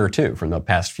lesson here, too, from the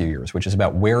past few years, which is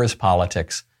about where is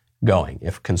politics going.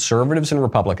 If conservatives and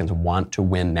Republicans want to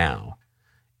win now,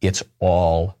 it's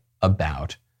all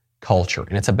about culture.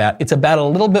 And it's about a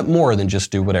little bit more than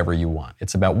just do whatever you want.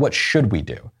 It's about what should we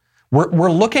do.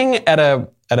 We're looking at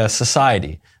a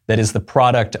society that is the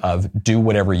product of do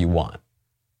whatever you want.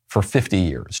 For 50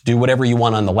 years. Do whatever you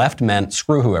want on the left meant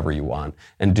screw whoever you want,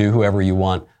 and do whoever you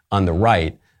want on the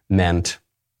right meant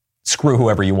screw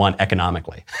whoever you want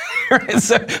economically.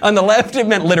 So on the left, it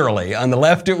meant literally. On the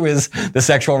left, it was the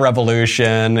sexual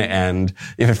revolution, and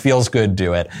if it feels good,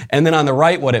 do it. And then on the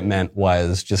right, what it meant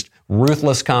was just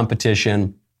ruthless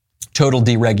competition, total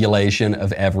deregulation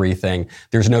of everything.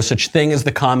 There's no such thing as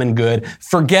the common good.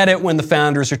 Forget it when the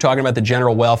founders are talking about the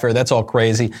general welfare. That's all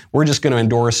crazy. We're just going to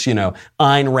endorse,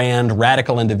 Ayn Rand,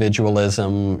 radical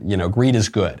individualism, greed is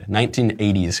good.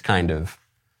 1980s kind of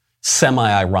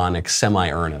semi-ironic,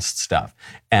 semi-earnest stuff.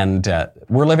 And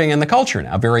we're living in the culture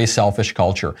now, a very selfish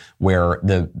culture where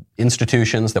the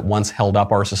institutions that once held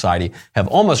up our society have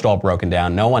almost all broken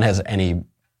down. No one has any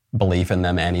belief in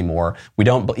them anymore. We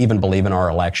don't even believe in our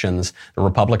elections. The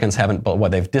Republicans haven't, but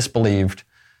they've disbelieved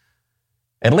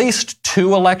at least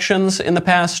 2 elections in the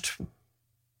past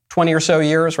 20 or so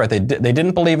years, right? They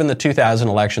didn't believe in the 2000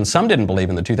 election. Some didn't believe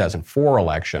in the 2004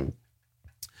 election.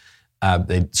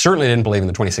 They certainly didn't believe in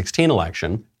the 2016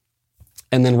 election.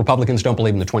 And then Republicans don't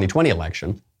believe in the 2020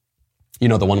 election.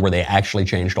 The one where they actually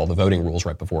changed all the voting rules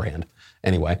right beforehand.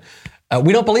 Anyway,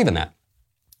 we don't believe in that.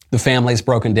 The family's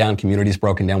broken down, community's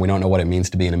broken down. We don't know what it means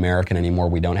to be an American anymore.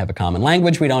 We don't have a common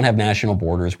language. We don't have national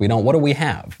borders. What do we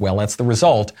have? Well, that's the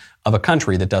result of a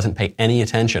country that doesn't pay any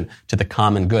attention to the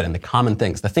common good and the common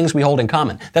things, the things we hold in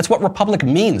common. That's what republic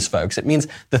means, folks. It means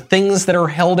the things that are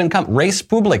held in common. Res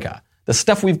publica, the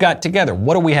stuff we've got together.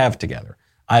 What do we have together?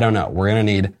 I don't know. We're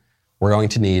going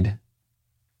to need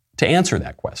to answer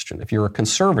that question. If you're a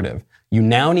conservative, you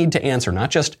now need to answer not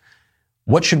just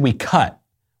what should we cut,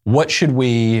 what should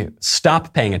we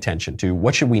stop paying attention to?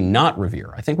 What should we not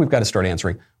revere? I think we've got to start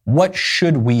answering, what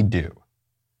should we do?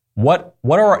 What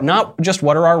are not just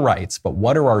what are our rights, but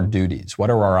what are our duties?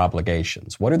 What are our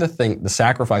obligations? What are the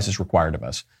sacrifices required of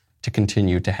us to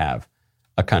continue to have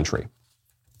a country?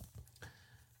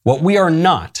 What we are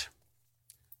not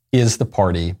is the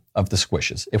party of the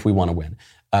squishes if we want to win.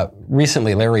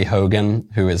 Recently, Larry Hogan,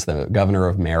 who is the governor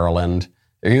of Maryland,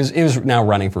 he was now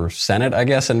running for Senate, I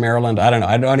guess, in Maryland. I don't know.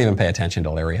 I don't even pay attention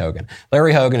to Larry Hogan.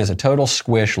 Larry Hogan is a total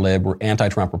squish lib,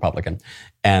 anti-Trump Republican.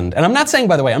 And I'm not saying,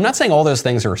 by the way, I'm not saying all those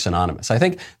things are synonymous. I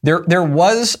think there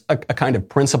was a kind of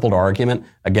principled argument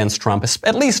against Trump,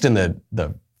 at least in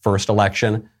the first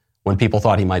election, when people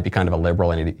thought he might be kind of a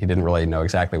liberal and he didn't really know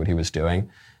exactly what he was doing.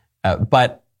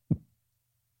 But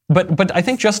I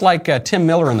think just like Tim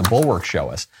Miller and the Bulwark show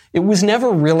us, it was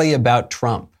never really about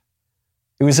Trump.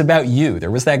 It was about you. There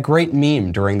was that great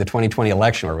meme during the 2020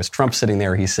 election where it was Trump sitting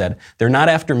there. He said, "They're not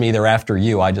after me, they're after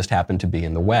you. I just happen to be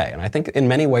in the way." And I think in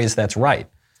many ways that's right.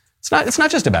 It's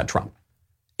not just about Trump.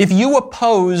 If you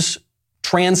oppose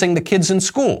transing the kids in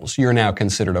schools, you're now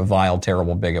considered a vile,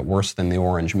 terrible bigot, worse than the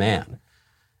Orange Man.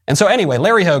 And so anyway,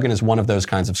 Larry Hogan is one of those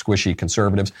kinds of squishy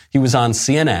conservatives. He was on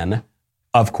CNN,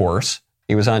 of course.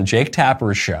 He was on Jake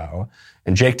Tapper's show.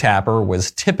 And Jake Tapper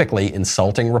was typically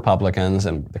insulting Republicans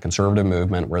and the conservative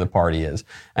movement where the party is.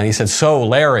 And he said, "So,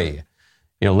 Larry,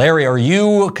 are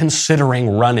you considering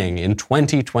running in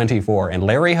 2024? And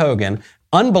Larry Hogan,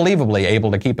 unbelievably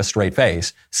able to keep a straight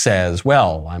face, says,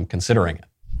 "Well, I'm considering it."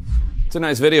 It's a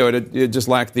nice video. It just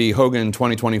lacked the Hogan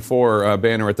 2024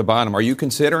 banner at the bottom. Are you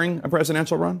considering a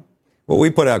presidential run? Well,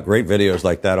 we put out great videos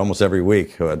like that almost every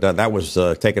week. That was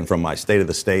taken from my State of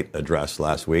the State address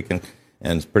last week, and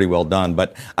it's pretty well done.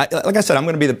 But like I said, I'm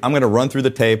going to run through the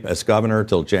tape as governor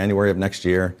till January of next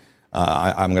year.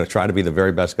 I'm going to try to be the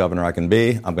very best governor I can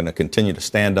be. I'm going to continue to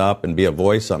stand up and be a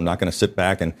voice. I'm not going to sit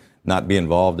back and not be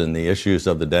involved in the issues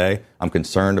of the day. I'm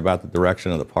concerned about the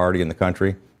direction of the party and the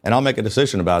country. And I'll make a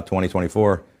decision about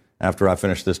 2024 after I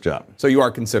finish this job. So you are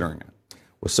considering it?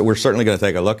 So we're certainly going to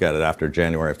take a look at it after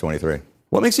January of 23.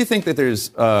 What makes you think that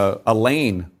there's a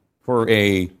lane for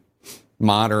a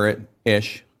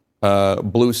moderate-ish,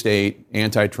 blue state,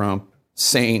 anti-Trump,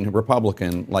 sane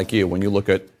Republican like you when you look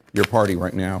at your party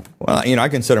right now? Well, I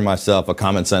consider myself a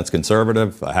common-sense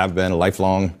conservative. I have been a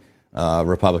lifelong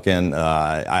Republican.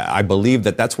 I believe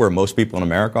that that's where most people in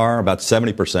America are. About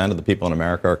 70% of the people in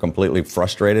America are completely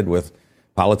frustrated with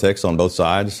politics on both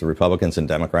sides, the Republicans and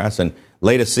Democrats. And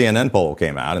latest CNN poll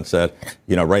came out and said,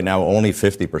 right now only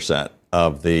 50%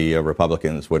 of the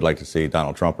Republicans would like to see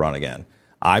Donald Trump run again.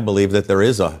 I believe that there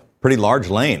is a pretty large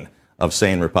lane of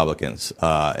sane Republicans,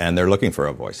 and they're looking for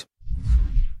a voice.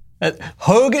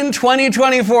 Hogan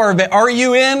 2024. Are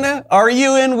you in? Are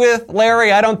you in with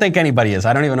Larry? I don't think anybody is.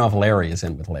 I don't even know if Larry is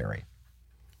in with Larry.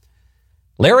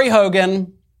 Larry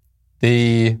Hogan,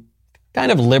 the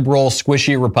kind of liberal,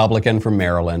 squishy Republican from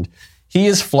Maryland, he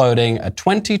is floating a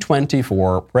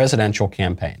 2024 presidential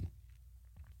campaign.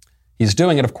 He's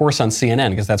doing it, of course, on CNN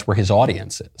because that's where his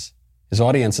audience is. His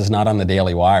audience is not on the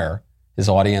Daily Wire. His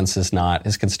audience is not,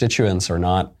 his constituents are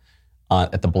not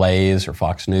at the Blaze or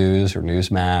Fox News or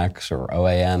Newsmax or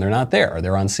OAN. They're not there.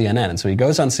 They're on CNN. And so he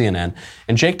goes on CNN,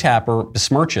 and Jake Tapper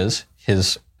besmirches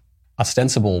his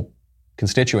ostensible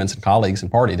constituents and colleagues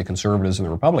and party, the conservatives and the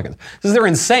Republicans. Says they're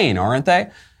insane, aren't they?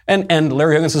 And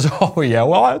Larry Hogan says, "Oh yeah,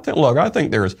 well, I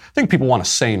think people want a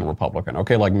sane Republican,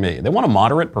 okay, like me. They want a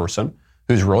moderate person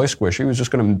who's really squishy, who's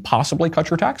just going to possibly cut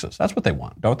your taxes. That's what they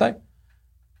want, don't they?"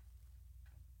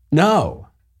 No,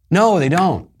 they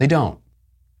don't. They don't.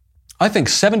 I think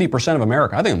 70% of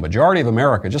America, I think the majority of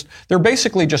America, they're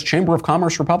basically just Chamber of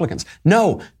Commerce Republicans.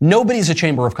 No, nobody's a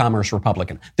Chamber of Commerce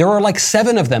Republican. There are like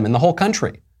 7 of them in the whole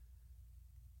country.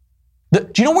 Do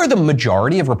you know where the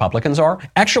majority of Republicans are?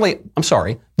 Actually, I'm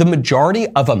sorry, the majority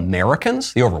of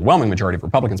Americans, the overwhelming majority of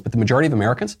Republicans, but the majority of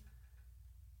Americans,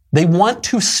 they want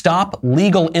to stop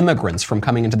legal immigrants from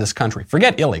coming into this country.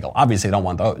 Forget illegal. Obviously, they don't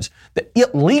want those. The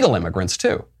illegal immigrants,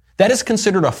 too. That is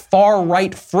considered a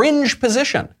far-right fringe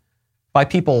position by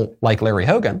people like Larry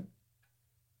Hogan.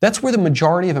 That's where the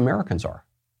majority of Americans are.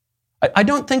 I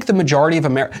don't think the majority of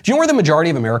Americans... Do you know where the majority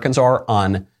of Americans are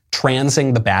on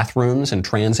transing the bathrooms and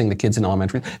transing the kids in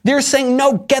elementary? They're saying,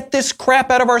 no, get this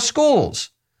crap out of our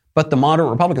schools. But the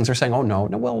moderate Republicans are saying, oh, no,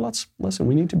 well, listen,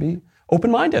 we need to be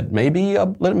open-minded.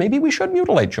 Maybe we should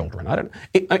mutilate children. I don't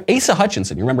know. Asa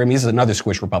Hutchinson, you remember him, he's another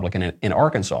squish Republican in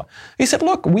Arkansas. He said,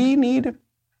 look, we need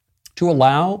to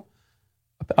allow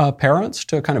parents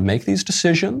to kind of make these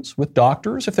decisions with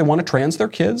doctors. If they want to trans their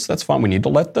kids, that's fine. We need to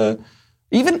let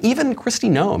even Kristi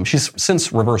Noem, she's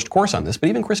since reversed course on this, but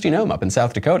even Kristi Noem up in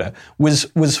South Dakota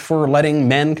was for letting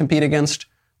men compete against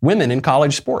women in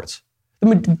college sports.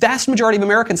 The vast majority of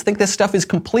Americans think this stuff is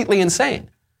completely insane.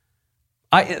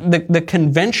 The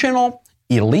conventional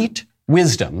elite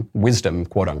wisdom,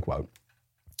 quote unquote,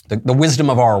 the wisdom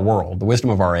of our world, the wisdom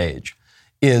of our age,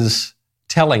 is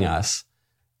telling us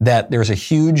that there's a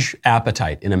huge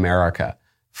appetite in America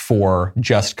for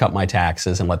just cut my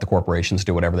taxes and let the corporations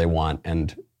do whatever they want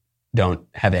and don't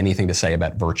have anything to say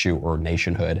about virtue or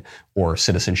nationhood or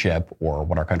citizenship or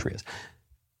what our country is.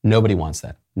 Nobody wants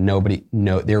that.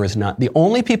 There is not. The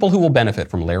only people who will benefit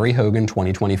from Larry Hogan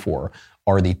 2024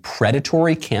 are the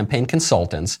predatory campaign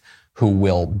consultants who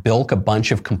will bilk a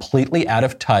bunch of completely out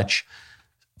of touch,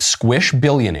 squish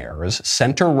billionaires,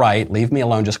 center-right, leave me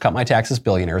alone, just cut my taxes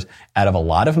billionaires, out of a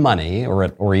lot of money,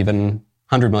 or even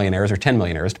 100 millionaires or 10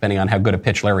 millionaires, depending on how good a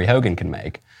pitch Larry Hogan can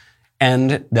make.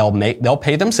 And they'll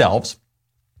pay themselves.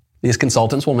 These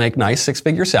consultants will make nice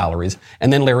six-figure salaries,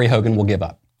 and then Larry Hogan will give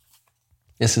up.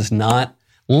 This is not...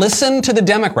 Listen to the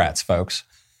Democrats, folks.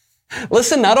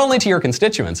 Listen not only to your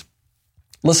constituents,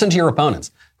 listen to your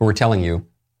opponents who are telling you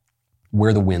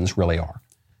where the wins really are.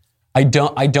 I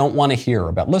don't want to hear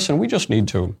about, listen, we just need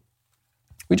to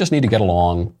get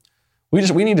along. We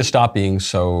need to stop being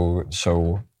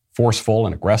so forceful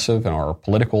and aggressive in our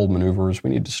political maneuvers.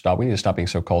 We need to stop being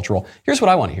so cultural. Here's what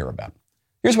I want to hear about.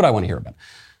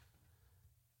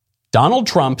 Donald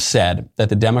Trump said that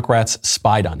the Democrats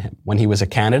spied on him when he was a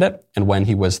candidate and when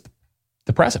he was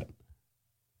the president.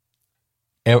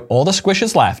 All the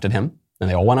squishes laughed at him, and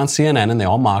they all went on CNN, and they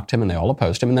all mocked him, and they all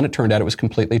opposed him, and then it turned out it was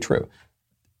completely true.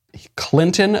 Hillary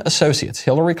Clinton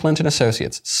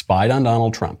associates spied on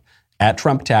Donald Trump at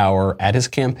Trump Tower, at his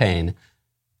campaign,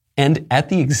 and at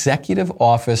the executive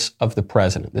office of the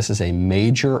president. This is a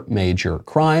major, major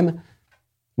crime.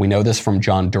 We know this from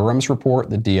John Durham's report,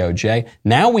 the DOJ.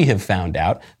 Now we have found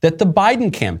out that the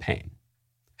Biden campaign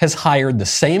has hired the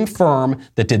same firm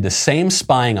that did the same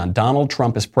spying on Donald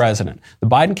Trump as president. The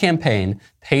Biden campaign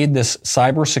paid this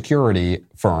cybersecurity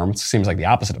firm, seems like the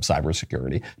opposite of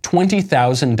cybersecurity,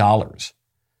 $20,000.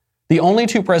 The only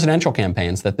two presidential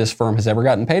campaigns that this firm has ever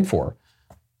gotten paid for,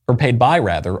 or paid by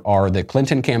rather, are the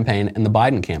Clinton campaign and the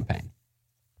Biden campaign.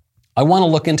 I want to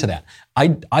look into that.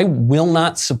 I will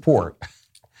not support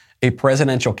a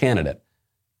presidential candidate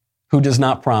who does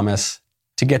not promise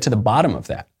to get to the bottom of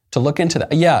that, to look into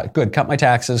that. Yeah, good, cut my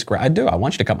taxes. Great. I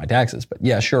want you to cut my taxes, but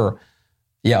yeah, sure.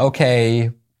 Yeah, okay,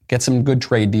 get some good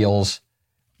trade deals.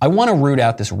 I want to root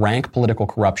out this rank political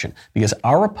corruption because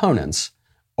our opponents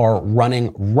are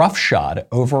running roughshod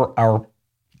over our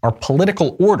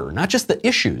political order, not just the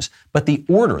issues, but the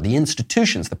order, the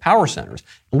institutions, the power centers,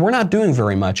 and we're not doing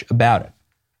very much about it.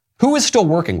 Who is still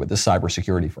working with this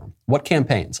cybersecurity firm? What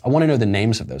campaigns? I want to know the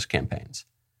names of those campaigns.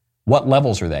 What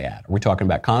levels are they at? Are we talking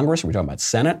about Congress? Are we talking about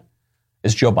Senate?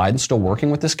 Is Joe Biden still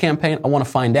working with this campaign? I want to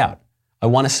find out. I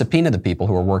want to subpoena the people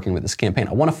who are working with this campaign.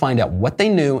 I want to find out what they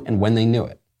knew and when they knew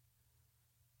it.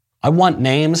 I want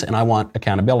names and I want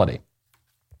accountability.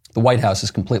 The White House is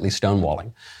completely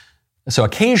stonewalling. So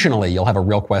occasionally you'll have a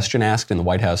real question asked in the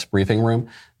White House briefing room.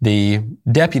 The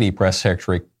deputy press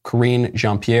secretary, Karine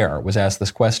Jean-Pierre, was asked this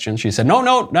question. She said,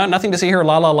 no, nothing to see here,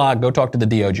 la, go talk to the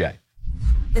DOJ.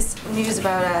 This news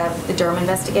about the Durham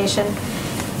investigation,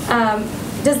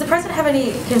 does the president have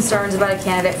any concerns about a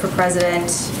candidate for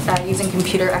president using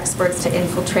computer experts to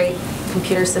infiltrate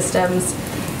computer systems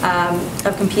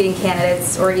of competing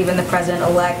candidates, or even the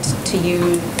president-elect to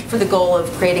use for the goal of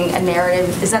creating a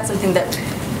narrative? Is that something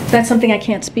That's something I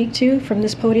can't speak to from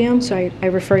this podium, so I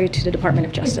refer you to the Department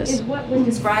of Justice. Is what was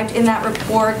described in that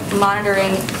report,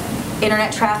 monitoring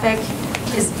internet traffic,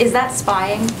 is that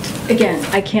spying? Again,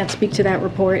 I can't speak to that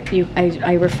report.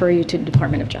 I refer you to the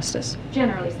Department of Justice.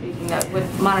 Generally speaking, that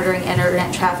would monitoring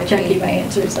internet traffic. Jackie, my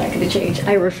answer is not going to change.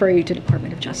 I refer you to the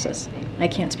Department of Justice. I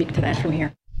can't speak to that from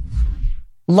here.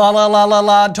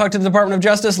 La, talk to the Department of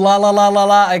Justice.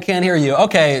 La, I can't hear you.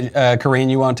 Okay, Karine,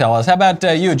 you won't tell us. How about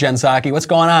you, Jen Psaki? What's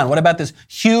going on? What about this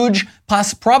huge,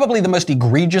 probably the most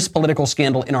egregious political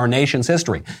scandal in our nation's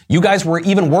history? You guys were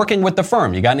even working with the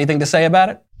firm. You got anything to say about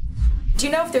it? Do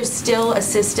you know if there's still a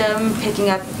system picking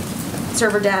up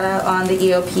server data on the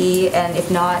EOP, and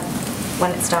if not,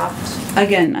 when it stopped?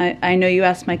 Again, I know you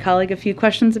asked my colleague a few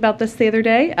questions about this the other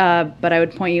day, but I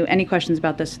would point you any questions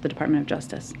about this to the Department of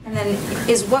Justice. And then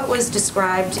is what was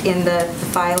described in the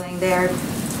filing there,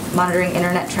 monitoring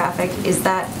internet traffic, is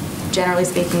that, generally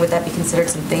speaking, would that be considered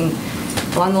something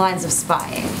along the lines of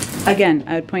spying? Again,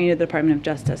 I would point you to the Department of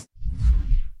Justice.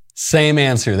 Same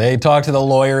answer. They talk to the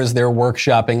lawyers. They're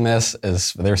workshopping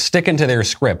this. They're sticking to their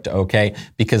script, okay?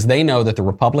 Because they know that the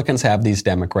Republicans have these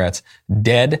Democrats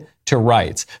dead to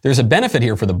rights. There's a benefit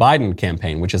here for the Biden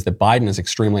campaign, which is that Biden is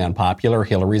extremely unpopular.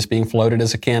 Hillary's being floated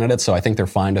as a candidate, so I think they're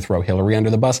fine to throw Hillary under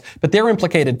the bus. But they're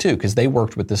implicated too, because they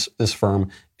worked with this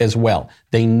firm as well.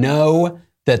 They know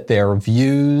that their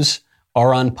views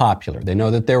are unpopular. They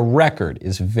know that their record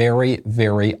is very,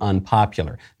 very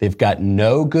unpopular. They've got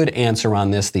no good answer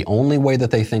on this. The only way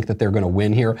that they think that they're going to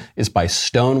win here is by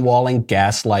stonewalling,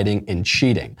 gaslighting, and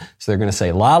cheating. So they're going to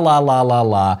say,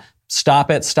 la.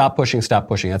 Stop it. Stop pushing.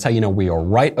 That's how you know we are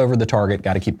right over the target.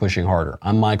 Got to keep pushing harder.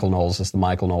 I'm Michael Knowles. This is The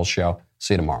Michael Knowles Show.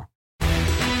 See you tomorrow.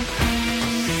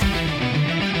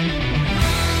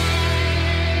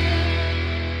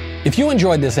 If you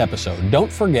enjoyed this episode, don't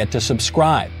forget to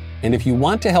subscribe. And if you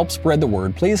want to help spread the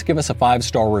word, please give us a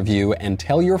 5-star review and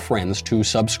tell your friends to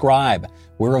subscribe.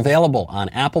 We're available on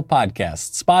Apple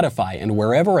Podcasts, Spotify, and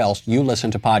wherever else you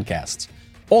listen to podcasts.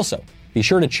 Also, be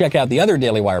sure to check out the other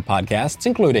Daily Wire podcasts,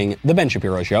 including The Ben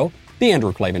Shapiro Show, The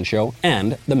Andrew Klavan Show,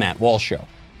 and The Matt Walsh Show.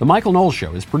 The Michael Knowles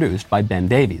Show is produced by Ben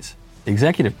Davies.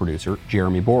 Executive producer,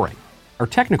 Jeremy Boring. Our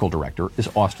technical director is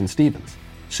Austin Stevens.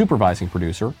 Supervising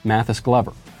producer, Mathis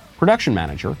Glover. Production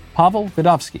manager, Pavel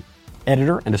Vidovsky.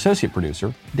 Editor and associate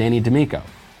producer, Danny D'Amico.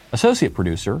 Associate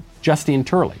producer, Justine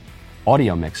Turley.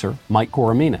 Audio mixer, Mike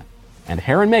Coromina. And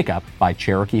hair and makeup by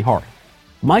Cherokee Hart.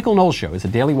 The Michael Knowles Show is a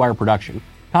Daily Wire production.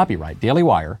 Copyright Daily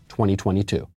Wire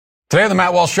 2022. Today on the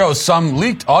Matt Walsh Show, some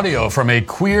leaked audio from a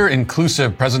queer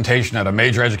inclusive presentation at a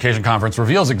major education conference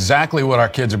reveals exactly what our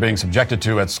kids are being subjected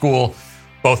to at school,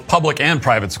 both public and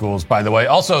private schools, by the way.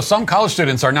 Also, some college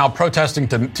students are now protesting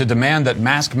to demand that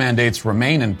mask mandates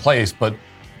remain in place, but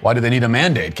why do they need a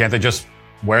mandate? Can't they just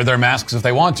wear their masks if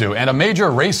they want to? And a major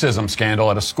racism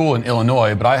scandal at a school in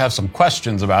Illinois, but I have some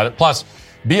questions about it. Plus,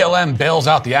 BLM bails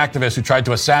out the activist who tried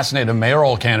to assassinate a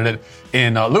mayoral candidate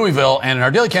in Louisville. And in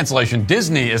our daily cancellation,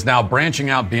 Disney is now branching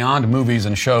out beyond movies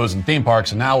and shows and theme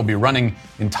parks, and now will be running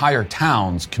entire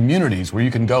towns, communities where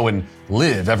you can go and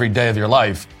live every day of your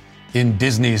life in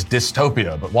Disney's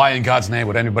dystopia. But why in God's name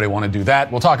would anybody want to do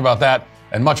that? We'll talk about that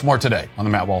and much more today on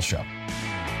The Matt Walsh Show.